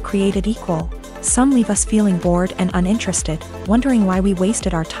shows are created equal. Some leave us feeling bored and uninterested, wondering why we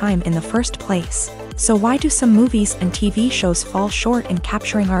wasted our time in the first place. So why do some movies and TV shows fall short in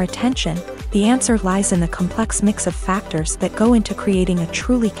capturing our attention? The answer lies in the complex mix of factors that go into creating a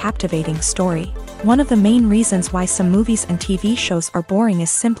truly captivating story. One of the main reasons why some movies and TV shows are boring is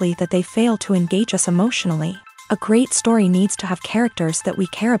simply that they fail to engage us emotionally. A great story needs to have characters that we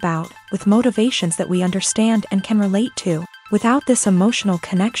care about, with motivations that we understand and can relate to. Without this emotional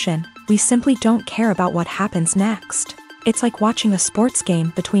connection, we simply don't care about what happens next. It's like watching a sports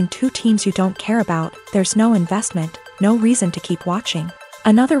game between two teams you don't care about. There's no investment, no reason to keep watching.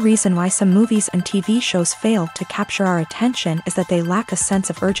 Another reason why some movies and TV shows fail to capture our attention is that they lack a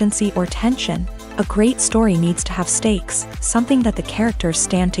sense of urgency or tension. A great story needs to have stakes, something that the characters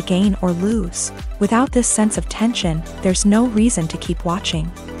stand to gain or lose. Without this sense of tension, there's no reason to keep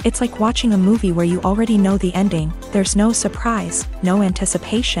watching. It's like watching a movie where you already know the ending, there's no surprise, no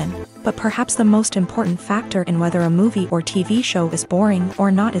anticipation. But perhaps the most important factor in whether a movie or TV show is boring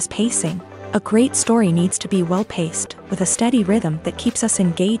or not is pacing. A great story needs to be well-paced, with a steady rhythm that keeps us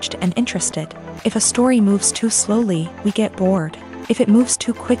engaged and interested. If a story moves too slowly, we get bored. If it moves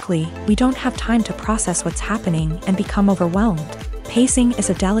too quickly, we don't have time to process what's happening and become overwhelmed. Pacing is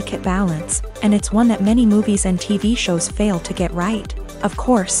a delicate balance, and it's one that many movies and TV shows fail to get right. Of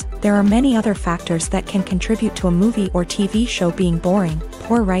course, there are many other factors that can contribute to a movie or TV show being boring: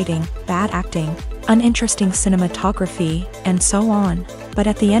 poor writing, bad acting, uninteresting cinematography, and so on. But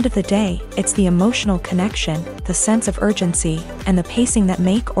at the end of the day, it's the emotional connection, the sense of urgency, and the pacing that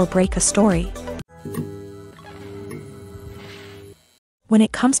make or break a story. When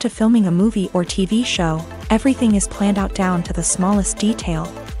it comes to filming a movie or TV show, everything is planned out down to the smallest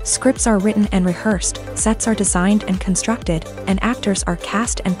detail. Scripts are written and rehearsed, sets are designed and constructed, and actors are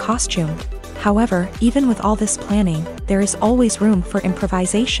cast and costumed. However, even with all this planning, there is always room for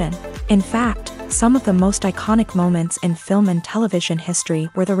improvisation. In fact, some of the most iconic moments in film and television history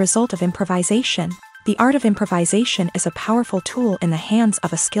were the result of improvisation. The art of improvisation is a powerful tool in the hands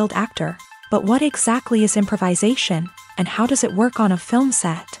of a skilled actor. But what exactly is improvisation, and how does it work on a film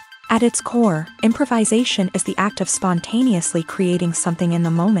set? At its core, improvisation is the act of spontaneously creating something in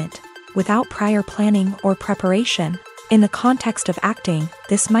the moment, without prior planning or preparation. In the context of acting,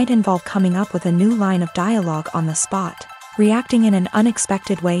 this might involve coming up with a new line of dialogue on the spot, reacting in an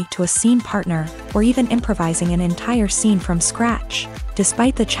unexpected way to a scene partner, or even improvising an entire scene from scratch.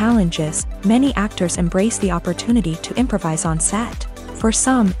 Despite the challenges, many actors embrace the opportunity to improvise on set. For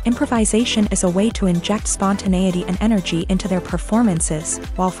some, improvisation is a way to inject spontaneity and energy into their performances,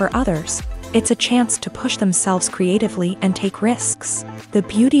 while for others, it's a chance to push themselves creatively and take risks. The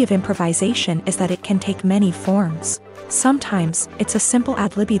beauty of improvisation is that it can take many forms. Sometimes, it's a simple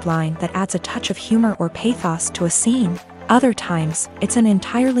ad-libbed line that adds a touch of humor or pathos to a scene. Other times, it's an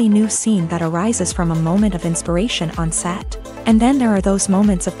entirely new scene that arises from a moment of inspiration on set. And then there are those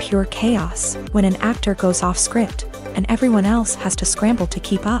moments of pure chaos, when an actor goes off script, and everyone else has to scramble to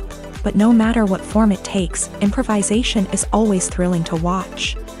keep up. But no matter what form it takes, improvisation is always thrilling to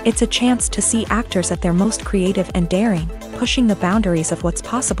watch. It's a chance to see actors at their most creative and daring, pushing the boundaries of what's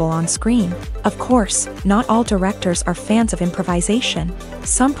possible on screen. Of course, not all directors are fans of improvisation.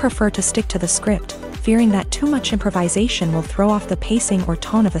 Some prefer to stick to the script, fearing that too much improvisation will throw off the pacing or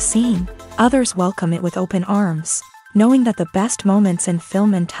tone of a scene. Others welcome it with open arms, knowing that the best moments in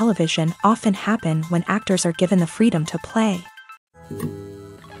film and television often happen when actors are given the freedom to play.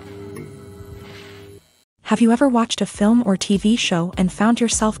 Have you ever watched a film or TV show and found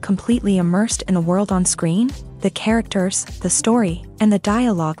yourself completely immersed in the world on screen? The characters, the story, and the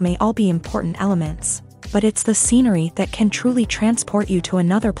dialogue may all be important elements, but it's the scenery that can truly transport you to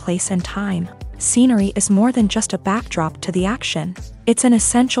another place and time. Scenery is more than just a backdrop to the action. It's an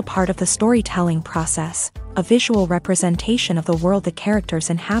essential part of the storytelling process, a visual representation of the world the characters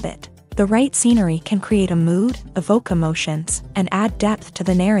inhabit. The right scenery can create a mood, evoke emotions, and add depth to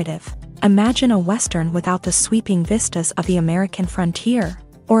the narrative. Imagine a Western without the sweeping vistas of the American frontier,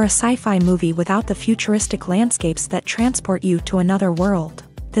 or a sci-fi movie without the futuristic landscapes that transport you to another world.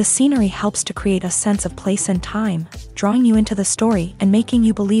 The scenery helps to create a sense of place and time, drawing you into the story and making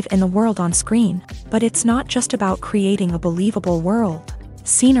you believe in the world on screen. But it's not just about creating a believable world.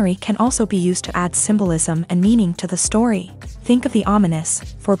 Scenery can also be used to add symbolism and meaning to the story. Think of the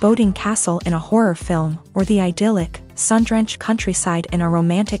ominous, foreboding castle in a horror film, or the idyllic, sun-drenched countryside in a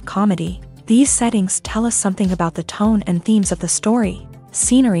romantic comedy. These settings tell us something about the tone and themes of the story.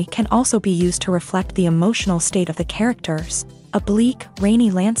 Scenery can also be used to reflect the emotional state of the characters. A bleak, rainy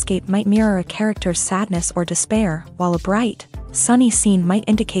landscape might mirror a character's sadness or despair, while a bright, sunny scene might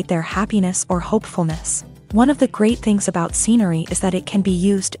indicate their happiness or hopefulness. One of the great things about scenery is that it can be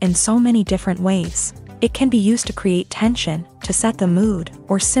used in so many different ways. It can be used to create tension, to set the mood,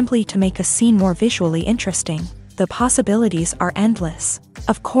 or simply to make a scene more visually interesting. The possibilities are endless.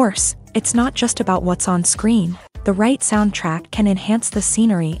 Of course, it's not just about what's on screen. The right soundtrack can enhance the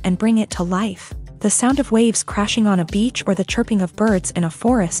scenery and bring it to life. The sound of waves crashing on a beach or the chirping of birds in a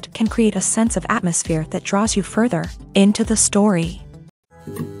forest can create a sense of atmosphere that draws you further into the story.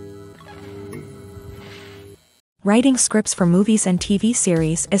 Writing scripts for movies and TV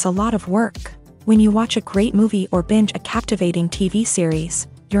series is a lot of work. When you watch a great movie or binge a captivating TV series,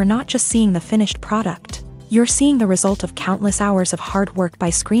 you're not just seeing the finished product. You're seeing the result of countless hours of hard work by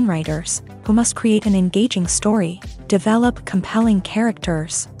screenwriters, who must create an engaging story, develop compelling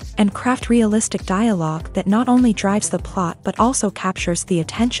characters, and craft realistic dialogue that not only drives the plot but also captures the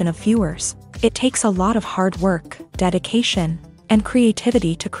attention of viewers. It takes a lot of hard work, dedication, and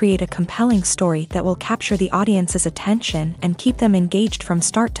creativity to create a compelling story that will capture the audience's attention and keep them engaged from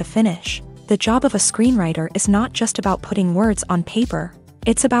start to finish. The job of a screenwriter is not just about putting words on paper.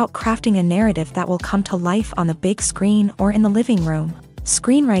 It's about crafting a narrative that will come to life on the big screen or in the living room.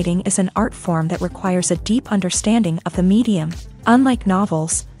 Screenwriting is an art form that requires a deep understanding of the medium. Unlike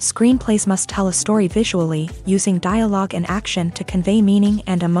novels, screenplays must tell a story visually, using dialogue and action to convey meaning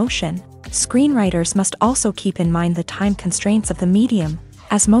and emotion. Screenwriters must also keep in mind the time constraints of the medium,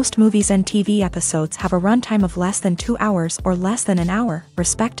 as most movies and TV episodes have a runtime of less than 2 hours or less than an hour,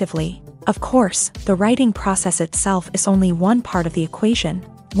 respectively. Of course, the writing process itself is only one part of the equation.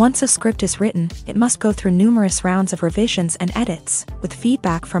 Once a script is written, it must go through numerous rounds of revisions and edits, with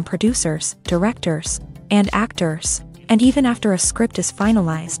feedback from producers, directors, and actors. And even after a script is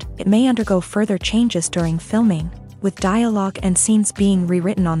finalized, it may undergo further changes during filming, with dialogue and scenes being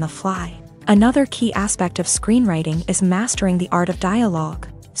rewritten on the fly. Another key aspect of screenwriting is mastering the art of dialogue.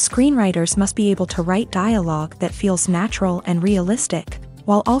 Screenwriters must be able to write dialogue that feels natural and realistic,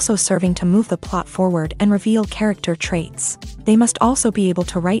 while also serving to move the plot forward and reveal character traits. They must also be able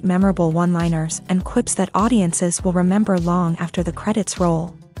to write memorable one-liners and quips that audiences will remember long after the credits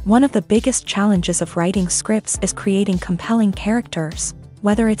roll. One of the biggest challenges of writing scripts is creating compelling characters.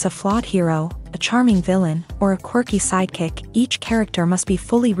 Whether it's a flawed hero, a charming villain, or a quirky sidekick, each character must be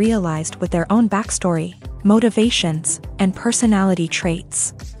fully realized with their own backstory, motivations, and personality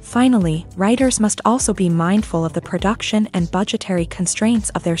traits. Finally, writers must also be mindful of the production and budgetary constraints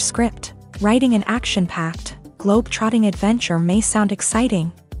of their script. Writing an action-packed, globe-trotting adventure may sound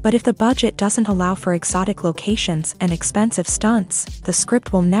exciting, but if the budget doesn't allow for exotic locations and expensive stunts, the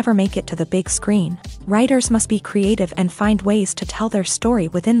script will never make it to the big screen. Writers must be creative and find ways to tell their story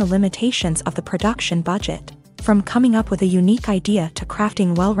within the limitations of the production budget. From coming up with a unique idea to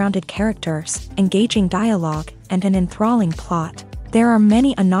crafting well-rounded characters, engaging dialogue, and an enthralling plot, there are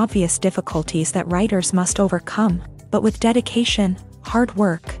many unobvious difficulties that writers must overcome, but with dedication, hard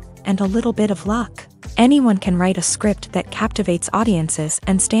work, and a little bit of luck, anyone can write a script that captivates audiences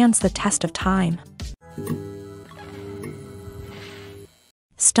and stands the test of time.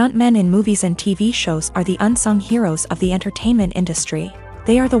 Stuntmen in movies and TV shows are the unsung heroes of the entertainment industry.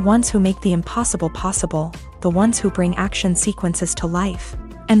 They are the ones who make the impossible possible, the ones who bring action sequences to life,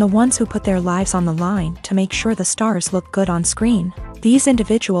 and the ones who put their lives on the line to make sure the stars look good on screen. These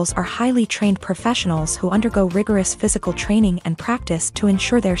individuals are highly trained professionals who undergo rigorous physical training and practice to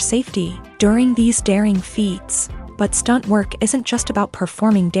ensure their safety during these daring feats. But stunt work isn't just about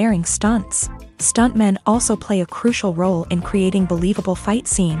performing daring stunts. Stuntmen also play a crucial role in creating believable fight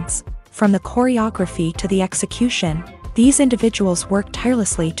scenes. From the choreography to the execution, these individuals work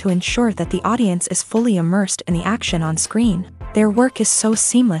tirelessly to ensure that the audience is fully immersed in the action on screen. Their work is so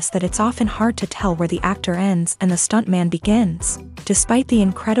seamless that it's often hard to tell where the actor ends and the stuntman begins. Despite the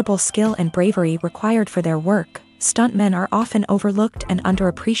incredible skill and bravery required for their work, stuntmen are often overlooked and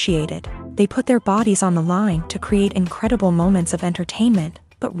underappreciated. They put their bodies on the line to create incredible moments of entertainment,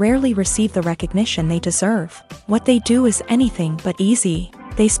 but rarely receive the recognition they deserve. What they do is anything but easy.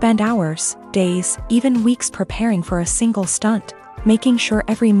 They spend hours, days, even weeks preparing for a single stunt, making sure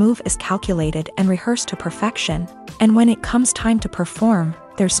every move is calculated and rehearsed to perfection. And when it comes time to perform,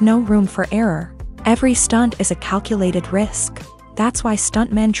 there's no room for error. Every stunt is a calculated risk. That's why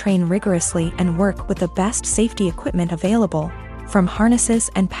stuntmen train rigorously and work with the best safety equipment available, from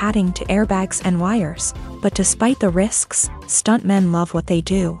harnesses and padding to airbags and wires. But despite the risks, stuntmen love what they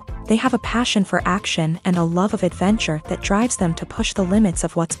do. They have a passion for action and a love of adventure that drives them to push the limits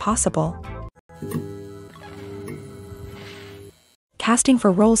of what's possible. Casting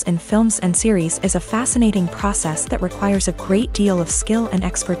for roles in films and series is a fascinating process that requires a great deal of skill and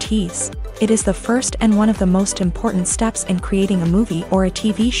expertise. It is the first and one of the most important steps in creating a movie or a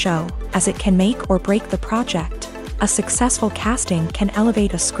TV show, as it can make or break the project. A successful casting can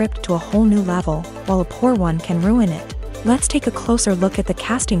elevate a script to a whole new level, while a poor one can ruin it. Let's take a closer look at the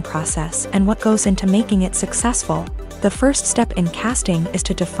casting process and what goes into making it successful. The first step in casting is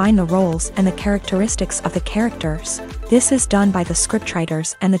to define the roles and the characteristics of the characters. This is done by the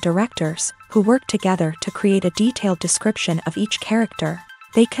scriptwriters and the directors, who work together to create a detailed description of each character.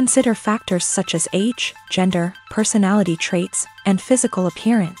 They consider factors such as age, gender, personality traits, and physical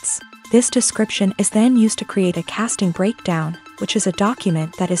appearance. This description is then used to create a casting breakdown, which is a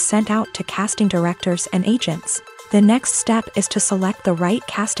document that is sent out to casting directors and agents. The next step is to select the right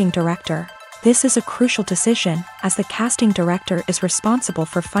casting director. This is a crucial decision, as the casting director is responsible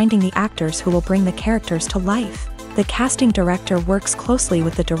for finding the actors who will bring the characters to life. The casting director works closely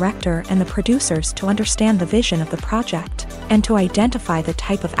with the director and the producers to understand the vision of the project, and to identify the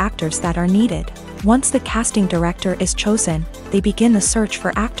type of actors that are needed. Once the casting director is chosen, they begin the search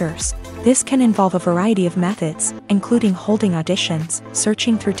for actors. This can involve a variety of methods, including holding auditions,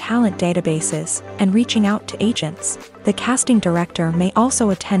 searching through talent databases, and reaching out to agents. The casting director may also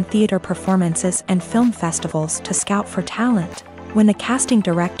attend theater performances and film festivals to scout for talent. When the casting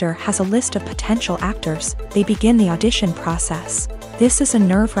director has a list of potential actors, they begin the audition process. This is a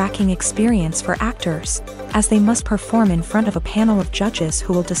nerve-wracking experience for actors, as they must perform in front of a panel of judges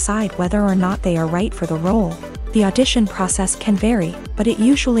who will decide whether or not they are right for the role. The audition process can vary, but it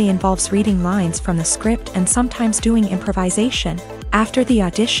usually involves reading lines from the script and sometimes doing improvisation. After the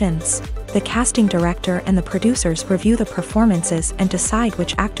auditions, the casting director and the producers review the performances and decide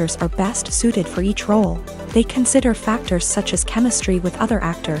which actors are best suited for each role. They consider factors such as chemistry with other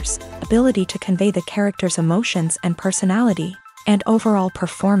actors, ability to convey the character's emotions and personality, and overall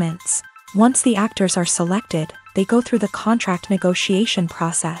performance. Once the actors are selected, they go through the contract negotiation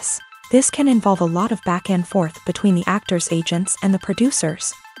process. This can involve a lot of back and forth between the actors' agents and the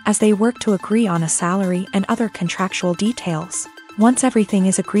producers, as they work to agree on a salary and other contractual details. Once everything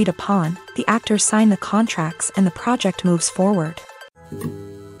is agreed upon, the actors sign the contracts and the project moves forward.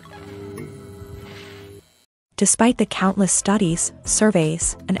 Despite the countless studies,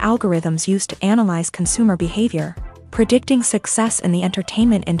 surveys, and algorithms used to analyze consumer behavior, predicting success in the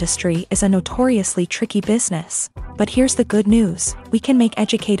entertainment industry is a notoriously tricky business. But here's the good news: we can make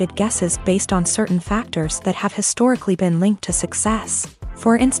educated guesses based on certain factors that have historically been linked to success.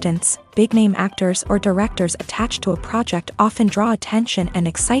 For instance, big-name actors or directors attached to a project often draw attention and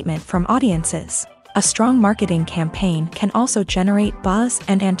excitement from audiences. A strong marketing campaign can also generate buzz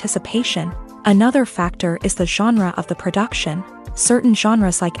and anticipation. Another factor is the genre of the production. Certain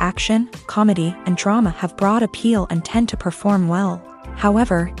genres like action, comedy, and drama have broad appeal and tend to perform well.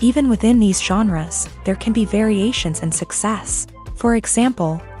 However, even within these genres, there can be variations in success. For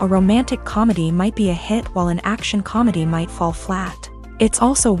example, a romantic comedy might be a hit while an action comedy might fall flat. It's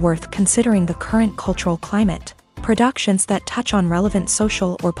also worth considering the current cultural climate. Productions that touch on relevant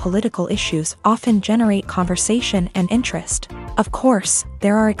social or political issues often generate conversation and interest. Of course,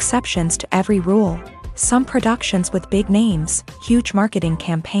 there are exceptions to every rule. Some productions with big names, huge marketing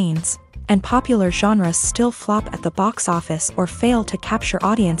campaigns, and popular genres still flop at the box office or fail to capture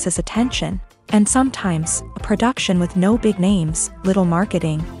audiences' attention. And sometimes, a production with no big names, little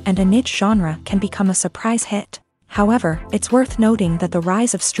marketing, and a niche genre can become a surprise hit. However, it's worth noting that the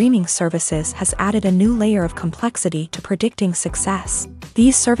rise of streaming services has added a new layer of complexity to predicting success.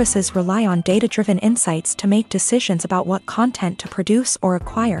 These services rely on data-driven insights to make decisions about what content to produce or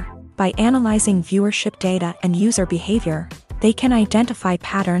acquire. By analyzing viewership data and user behavior, they can identify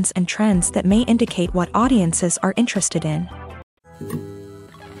patterns and trends that may indicate what audiences are interested in.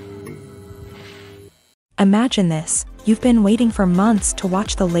 Imagine this: you've been waiting for months to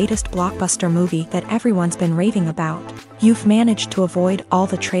watch the latest blockbuster movie that everyone's been raving about. You've managed to avoid all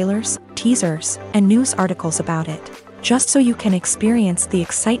the trailers, teasers, and news articles about it, just so you can experience the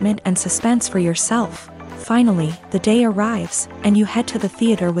excitement and suspense for yourself. Finally, the day arrives, and you head to the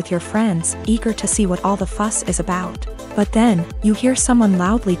theater with your friends, eager to see what all the fuss is about. But then, you hear someone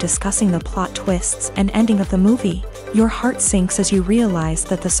loudly discussing the plot twists and ending of the movie. Your heart sinks as you realize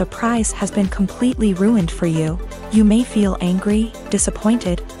that the surprise has been completely ruined for you. You may feel angry,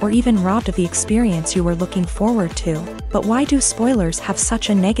 disappointed, or even robbed of the experience you were looking forward to. But why do spoilers have such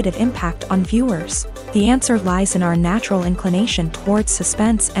a negative impact on viewers? The answer lies in our natural inclination towards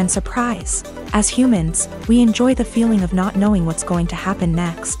suspense and surprise. As humans, we enjoy the feeling of not knowing what's going to happen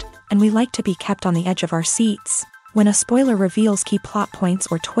next, and we like to be kept on the edge of our seats. When a spoiler reveals key plot points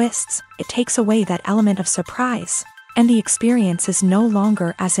or twists, it takes away that element of surprise, and the experience is no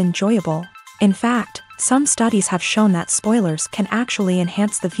longer as enjoyable. In fact, some studies have shown that spoilers can actually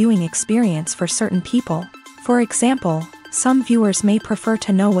enhance the viewing experience for certain people. For example, some viewers may prefer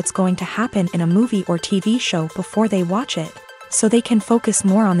to know what's going to happen in a movie or TV show before they watch it, so they can focus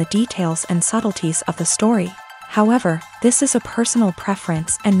more on the details and subtleties of the story. However, this is a personal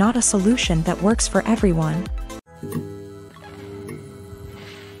preference and not a solution that works for everyone.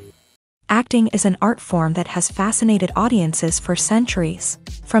 Acting is an art form that has fascinated audiences for centuries.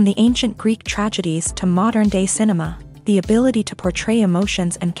 From the ancient Greek tragedies to modern-day cinema, the ability to portray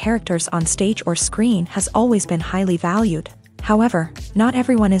emotions and characters on stage or screen has always been highly valued. However, not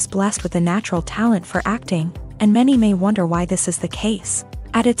everyone is blessed with the natural talent for acting, and many may wonder why this is the case.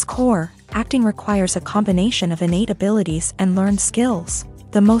 At its core, acting requires a combination of innate abilities and learned skills.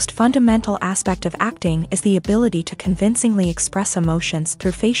 The most fundamental aspect of acting is the ability to convincingly express emotions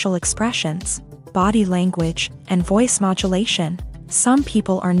through facial expressions, body language, and voice modulation. Some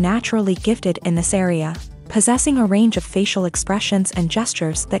people are naturally gifted in this area, possessing a range of facial expressions and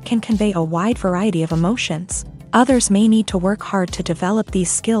gestures that can convey a wide variety of emotions. Others may need to work hard to develop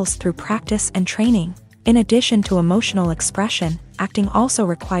these skills through practice and training. In addition to emotional expression, acting also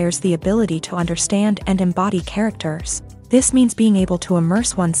requires the ability to understand and embody characters. This means being able to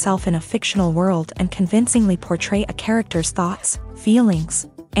immerse oneself in a fictional world and convincingly portray a character's thoughts, feelings,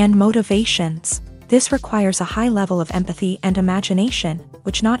 and motivations. This requires a high level of empathy and imagination,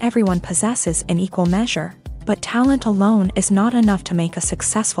 which not everyone possesses in equal measure. But talent alone is not enough to make a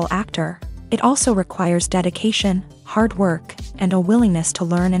successful actor. It also requires dedication, hard work, and a willingness to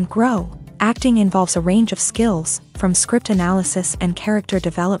learn and grow. Acting involves a range of skills, from script analysis and character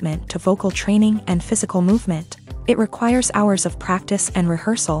development to vocal training and physical movement. It requires hours of practice and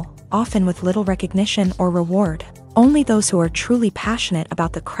rehearsal, often with little recognition or reward. Only those who are truly passionate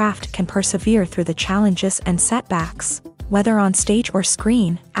about the craft can persevere through the challenges and setbacks. Whether on stage or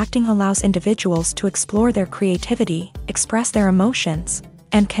screen, acting allows individuals to explore their creativity, express their emotions,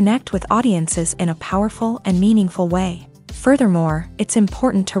 and connect with audiences in a powerful and meaningful way. Furthermore, it's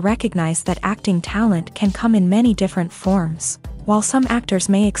important to recognize that acting talent can come in many different forms. While some actors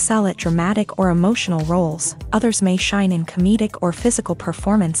may excel at dramatic or emotional roles, others may shine in comedic or physical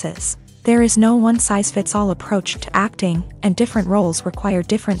performances. There is no one-size-fits-all approach to acting, and different roles require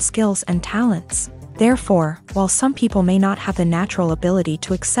different skills and talents. Therefore, while some people may not have the natural ability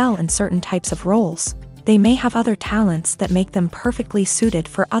to excel in certain types of roles, they may have other talents that make them perfectly suited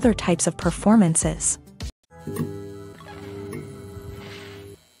for other types of performances.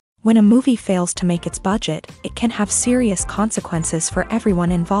 When a movie fails to make its budget, it can have serious consequences for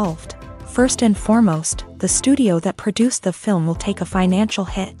everyone involved. First and foremost, the studio that produced the film will take a financial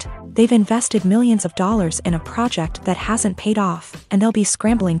hit. They've invested millions of dollars in a project that hasn't paid off, and they'll be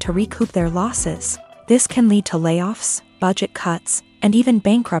scrambling to recoup their losses. This can lead to layoffs, budget cuts, and even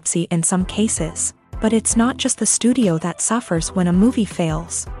bankruptcy in some cases. But it's not just the studio that suffers when a movie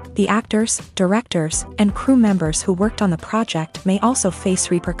fails. The actors, directors, and crew members who worked on the project may also face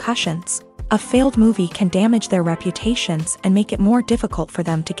repercussions. A failed movie can damage their reputations and make it more difficult for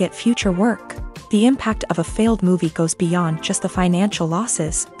them to get future work. The impact of a failed movie goes beyond just the financial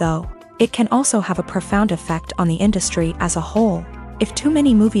losses, though. It can also have a profound effect on the industry as a whole. If too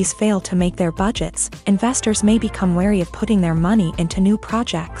many movies fail to make their budgets, investors may become wary of putting their money into new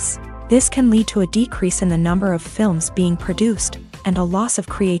projects. This can lead to a decrease in the number of films being produced, and a loss of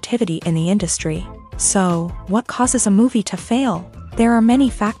creativity in the industry. So, what causes a movie to fail? There are many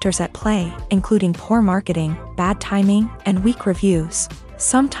factors at play, including poor marketing, bad timing, and weak reviews.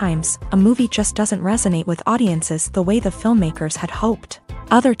 Sometimes, a movie just doesn't resonate with audiences the way the filmmakers had hoped.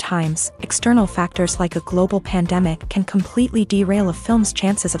 Other times, external factors like a global pandemic can completely derail a film's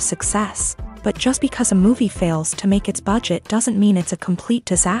chances of success. But just because a movie fails to make its budget doesn't mean it's a complete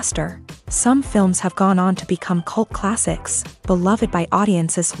disaster. Some films have gone on to become cult classics, beloved by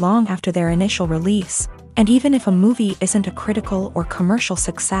audiences long after their initial release. And even if a movie isn't a critical or commercial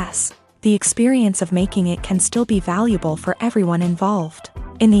success, the experience of making it can still be valuable for everyone involved.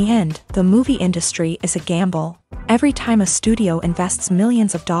 In the end, the movie industry is a gamble. Every time a studio invests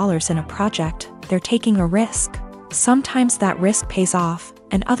millions of dollars in a project, they're taking a risk. Sometimes that risk pays off,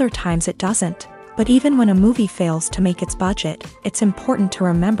 and other times it doesn't. But even when a movie fails to make its budget, it's important to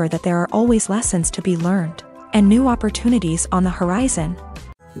remember that there are always lessons to be learned, and new opportunities on the horizon.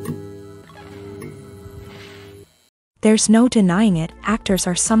 There's no denying it, actors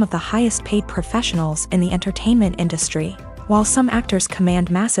are some of the highest paid professionals in the entertainment industry. While some actors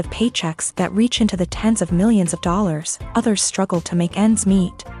command massive paychecks that reach into the tens of millions of dollars, others struggle to make ends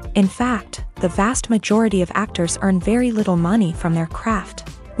meet. In fact, the vast majority of actors earn very little money from their craft,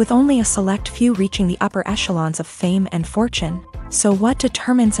 with only a select few reaching the upper echelons of fame and fortune. So what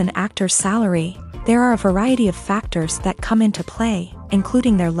determines an actor's salary? There are a variety of factors that come into play,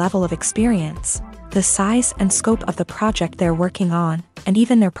 including their level of experience, the size and scope of the project they're working on, and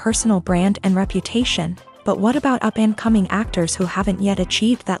even their personal brand and reputation. But what about up-and-coming actors who haven't yet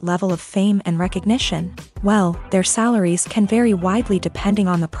achieved that level of fame and recognition? Well, their salaries can vary widely depending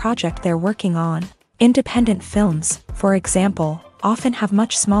on the project they're working on. Independent films, for example, often have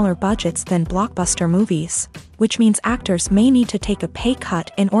much smaller budgets than blockbuster movies, which means actors may need to take a pay cut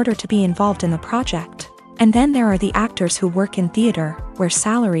in order to be involved in the project. And then there are the actors who work in theater, where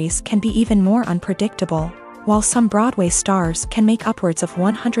salaries can be even more unpredictable. While some Broadway stars can make upwards of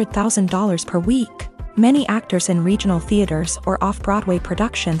 $100,000 per week, many actors in regional theaters or off-Broadway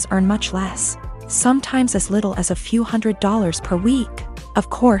productions earn much less, sometimes as little as a few $100s per week. Of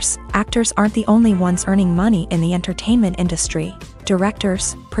course, actors aren't the only ones earning money in the entertainment industry.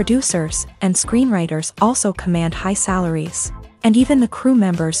 Directors, producers, and screenwriters also command high salaries. And even the crew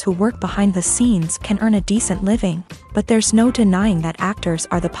members who work behind the scenes can earn a decent living. But there's no denying that actors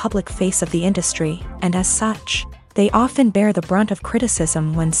are the public face of the industry, and as such, they often bear the brunt of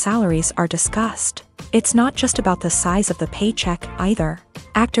criticism when salaries are discussed. It's not just about the size of the paycheck, either.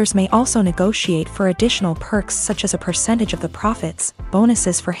 Actors may also negotiate for additional perks such as a percentage of the profits,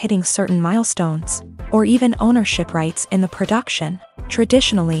 bonuses for hitting certain milestones, or even ownership rights in the production.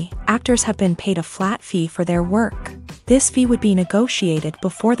 Traditionally, actors have been paid a flat fee for their work. This fee would be negotiated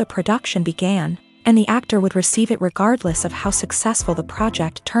before the production began, and the actor would receive it regardless of how successful the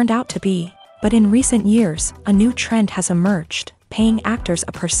project turned out to be. But in recent years, a new trend has emerged, paying actors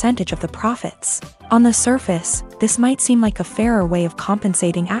a percentage of the profits. On the surface, this might seem like a fairer way of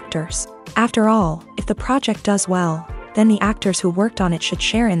compensating actors. After all, if the project does well, then the actors who worked on it should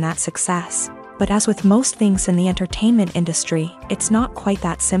share in that success. But as with most things in the entertainment industry, it's not quite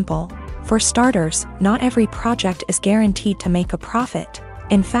that simple. For starters, not every project is guaranteed to make a profit.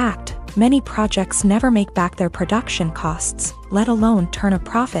 In fact, many projects never make back their production costs, let alone turn a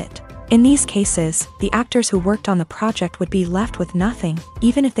profit. In these cases, the actors who worked on the project would be left with nothing,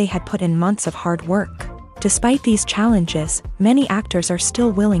 even if they had put in months of hard work. Despite these challenges, many actors are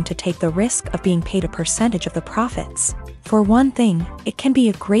still willing to take the risk of being paid a percentage of the profits. For one thing, it can be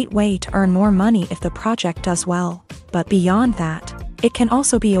a great way to earn more money if the project does well. But beyond that, it can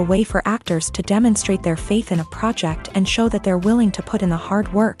also be a way for actors to demonstrate their faith in a project and show that they're willing to put in the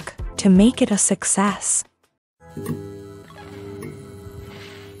hard work to make it a success.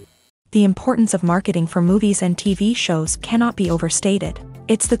 The importance of marketing for movies and TV shows cannot be overstated.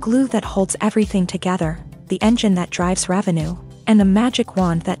 It's the glue that holds everything together, the engine that drives revenue, and the magic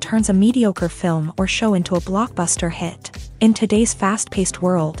wand that turns a mediocre film or show into a blockbuster hit. In today's fast-paced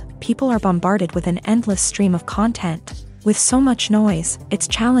world, people are bombarded with an endless stream of content. With so much noise, it's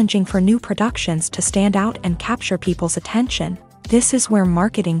challenging for new productions to stand out and capture people's attention. This is where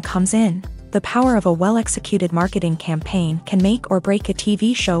marketing comes in. The power of a well-executed marketing campaign can make or break a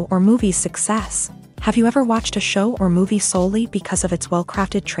TV show or movie's success. Have you ever watched a show or movie solely because of its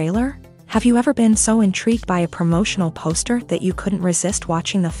well-crafted trailer? Have you ever been so intrigued by a promotional poster that you couldn't resist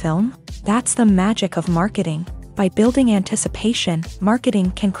watching the film? That's the magic of marketing. By building anticipation,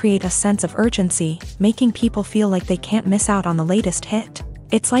 marketing can create a sense of urgency, making people feel like they can't miss out on the latest hit.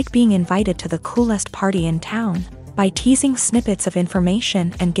 It's like being invited to the coolest party in town. By teasing snippets of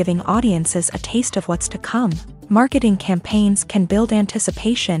information and giving audiences a taste of what's to come, marketing campaigns can build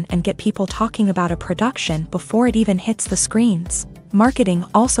anticipation and get people talking about a production before it even hits the screens. Marketing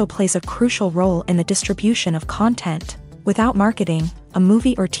also plays a crucial role in the distribution of content. Without marketing, a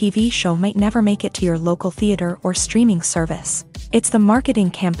movie or TV show might never make it to your local theater or streaming service. It's the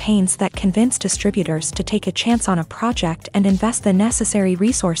marketing campaigns that convince distributors to take a chance on a project and invest the necessary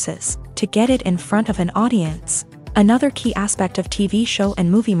resources to get it in front of an audience. Another key aspect of TV show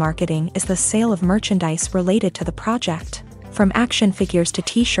and movie marketing is the sale of merchandise related to the project. From action figures to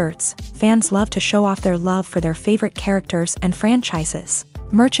t-shirts, fans love to show off their love for their favorite characters and franchises.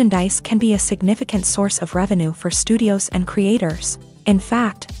 Merchandise can be a significant source of revenue for studios and creators. In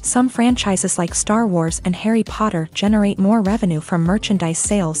fact, some franchises like Star Wars and Harry Potter generate more revenue from merchandise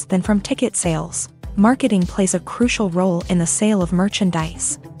sales than from ticket sales. Marketing plays a crucial role in the sale of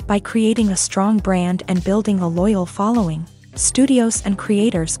merchandise. By creating a strong brand and building a loyal following, studios and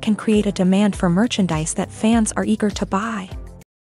creators can create a demand for merchandise that fans are eager to buy.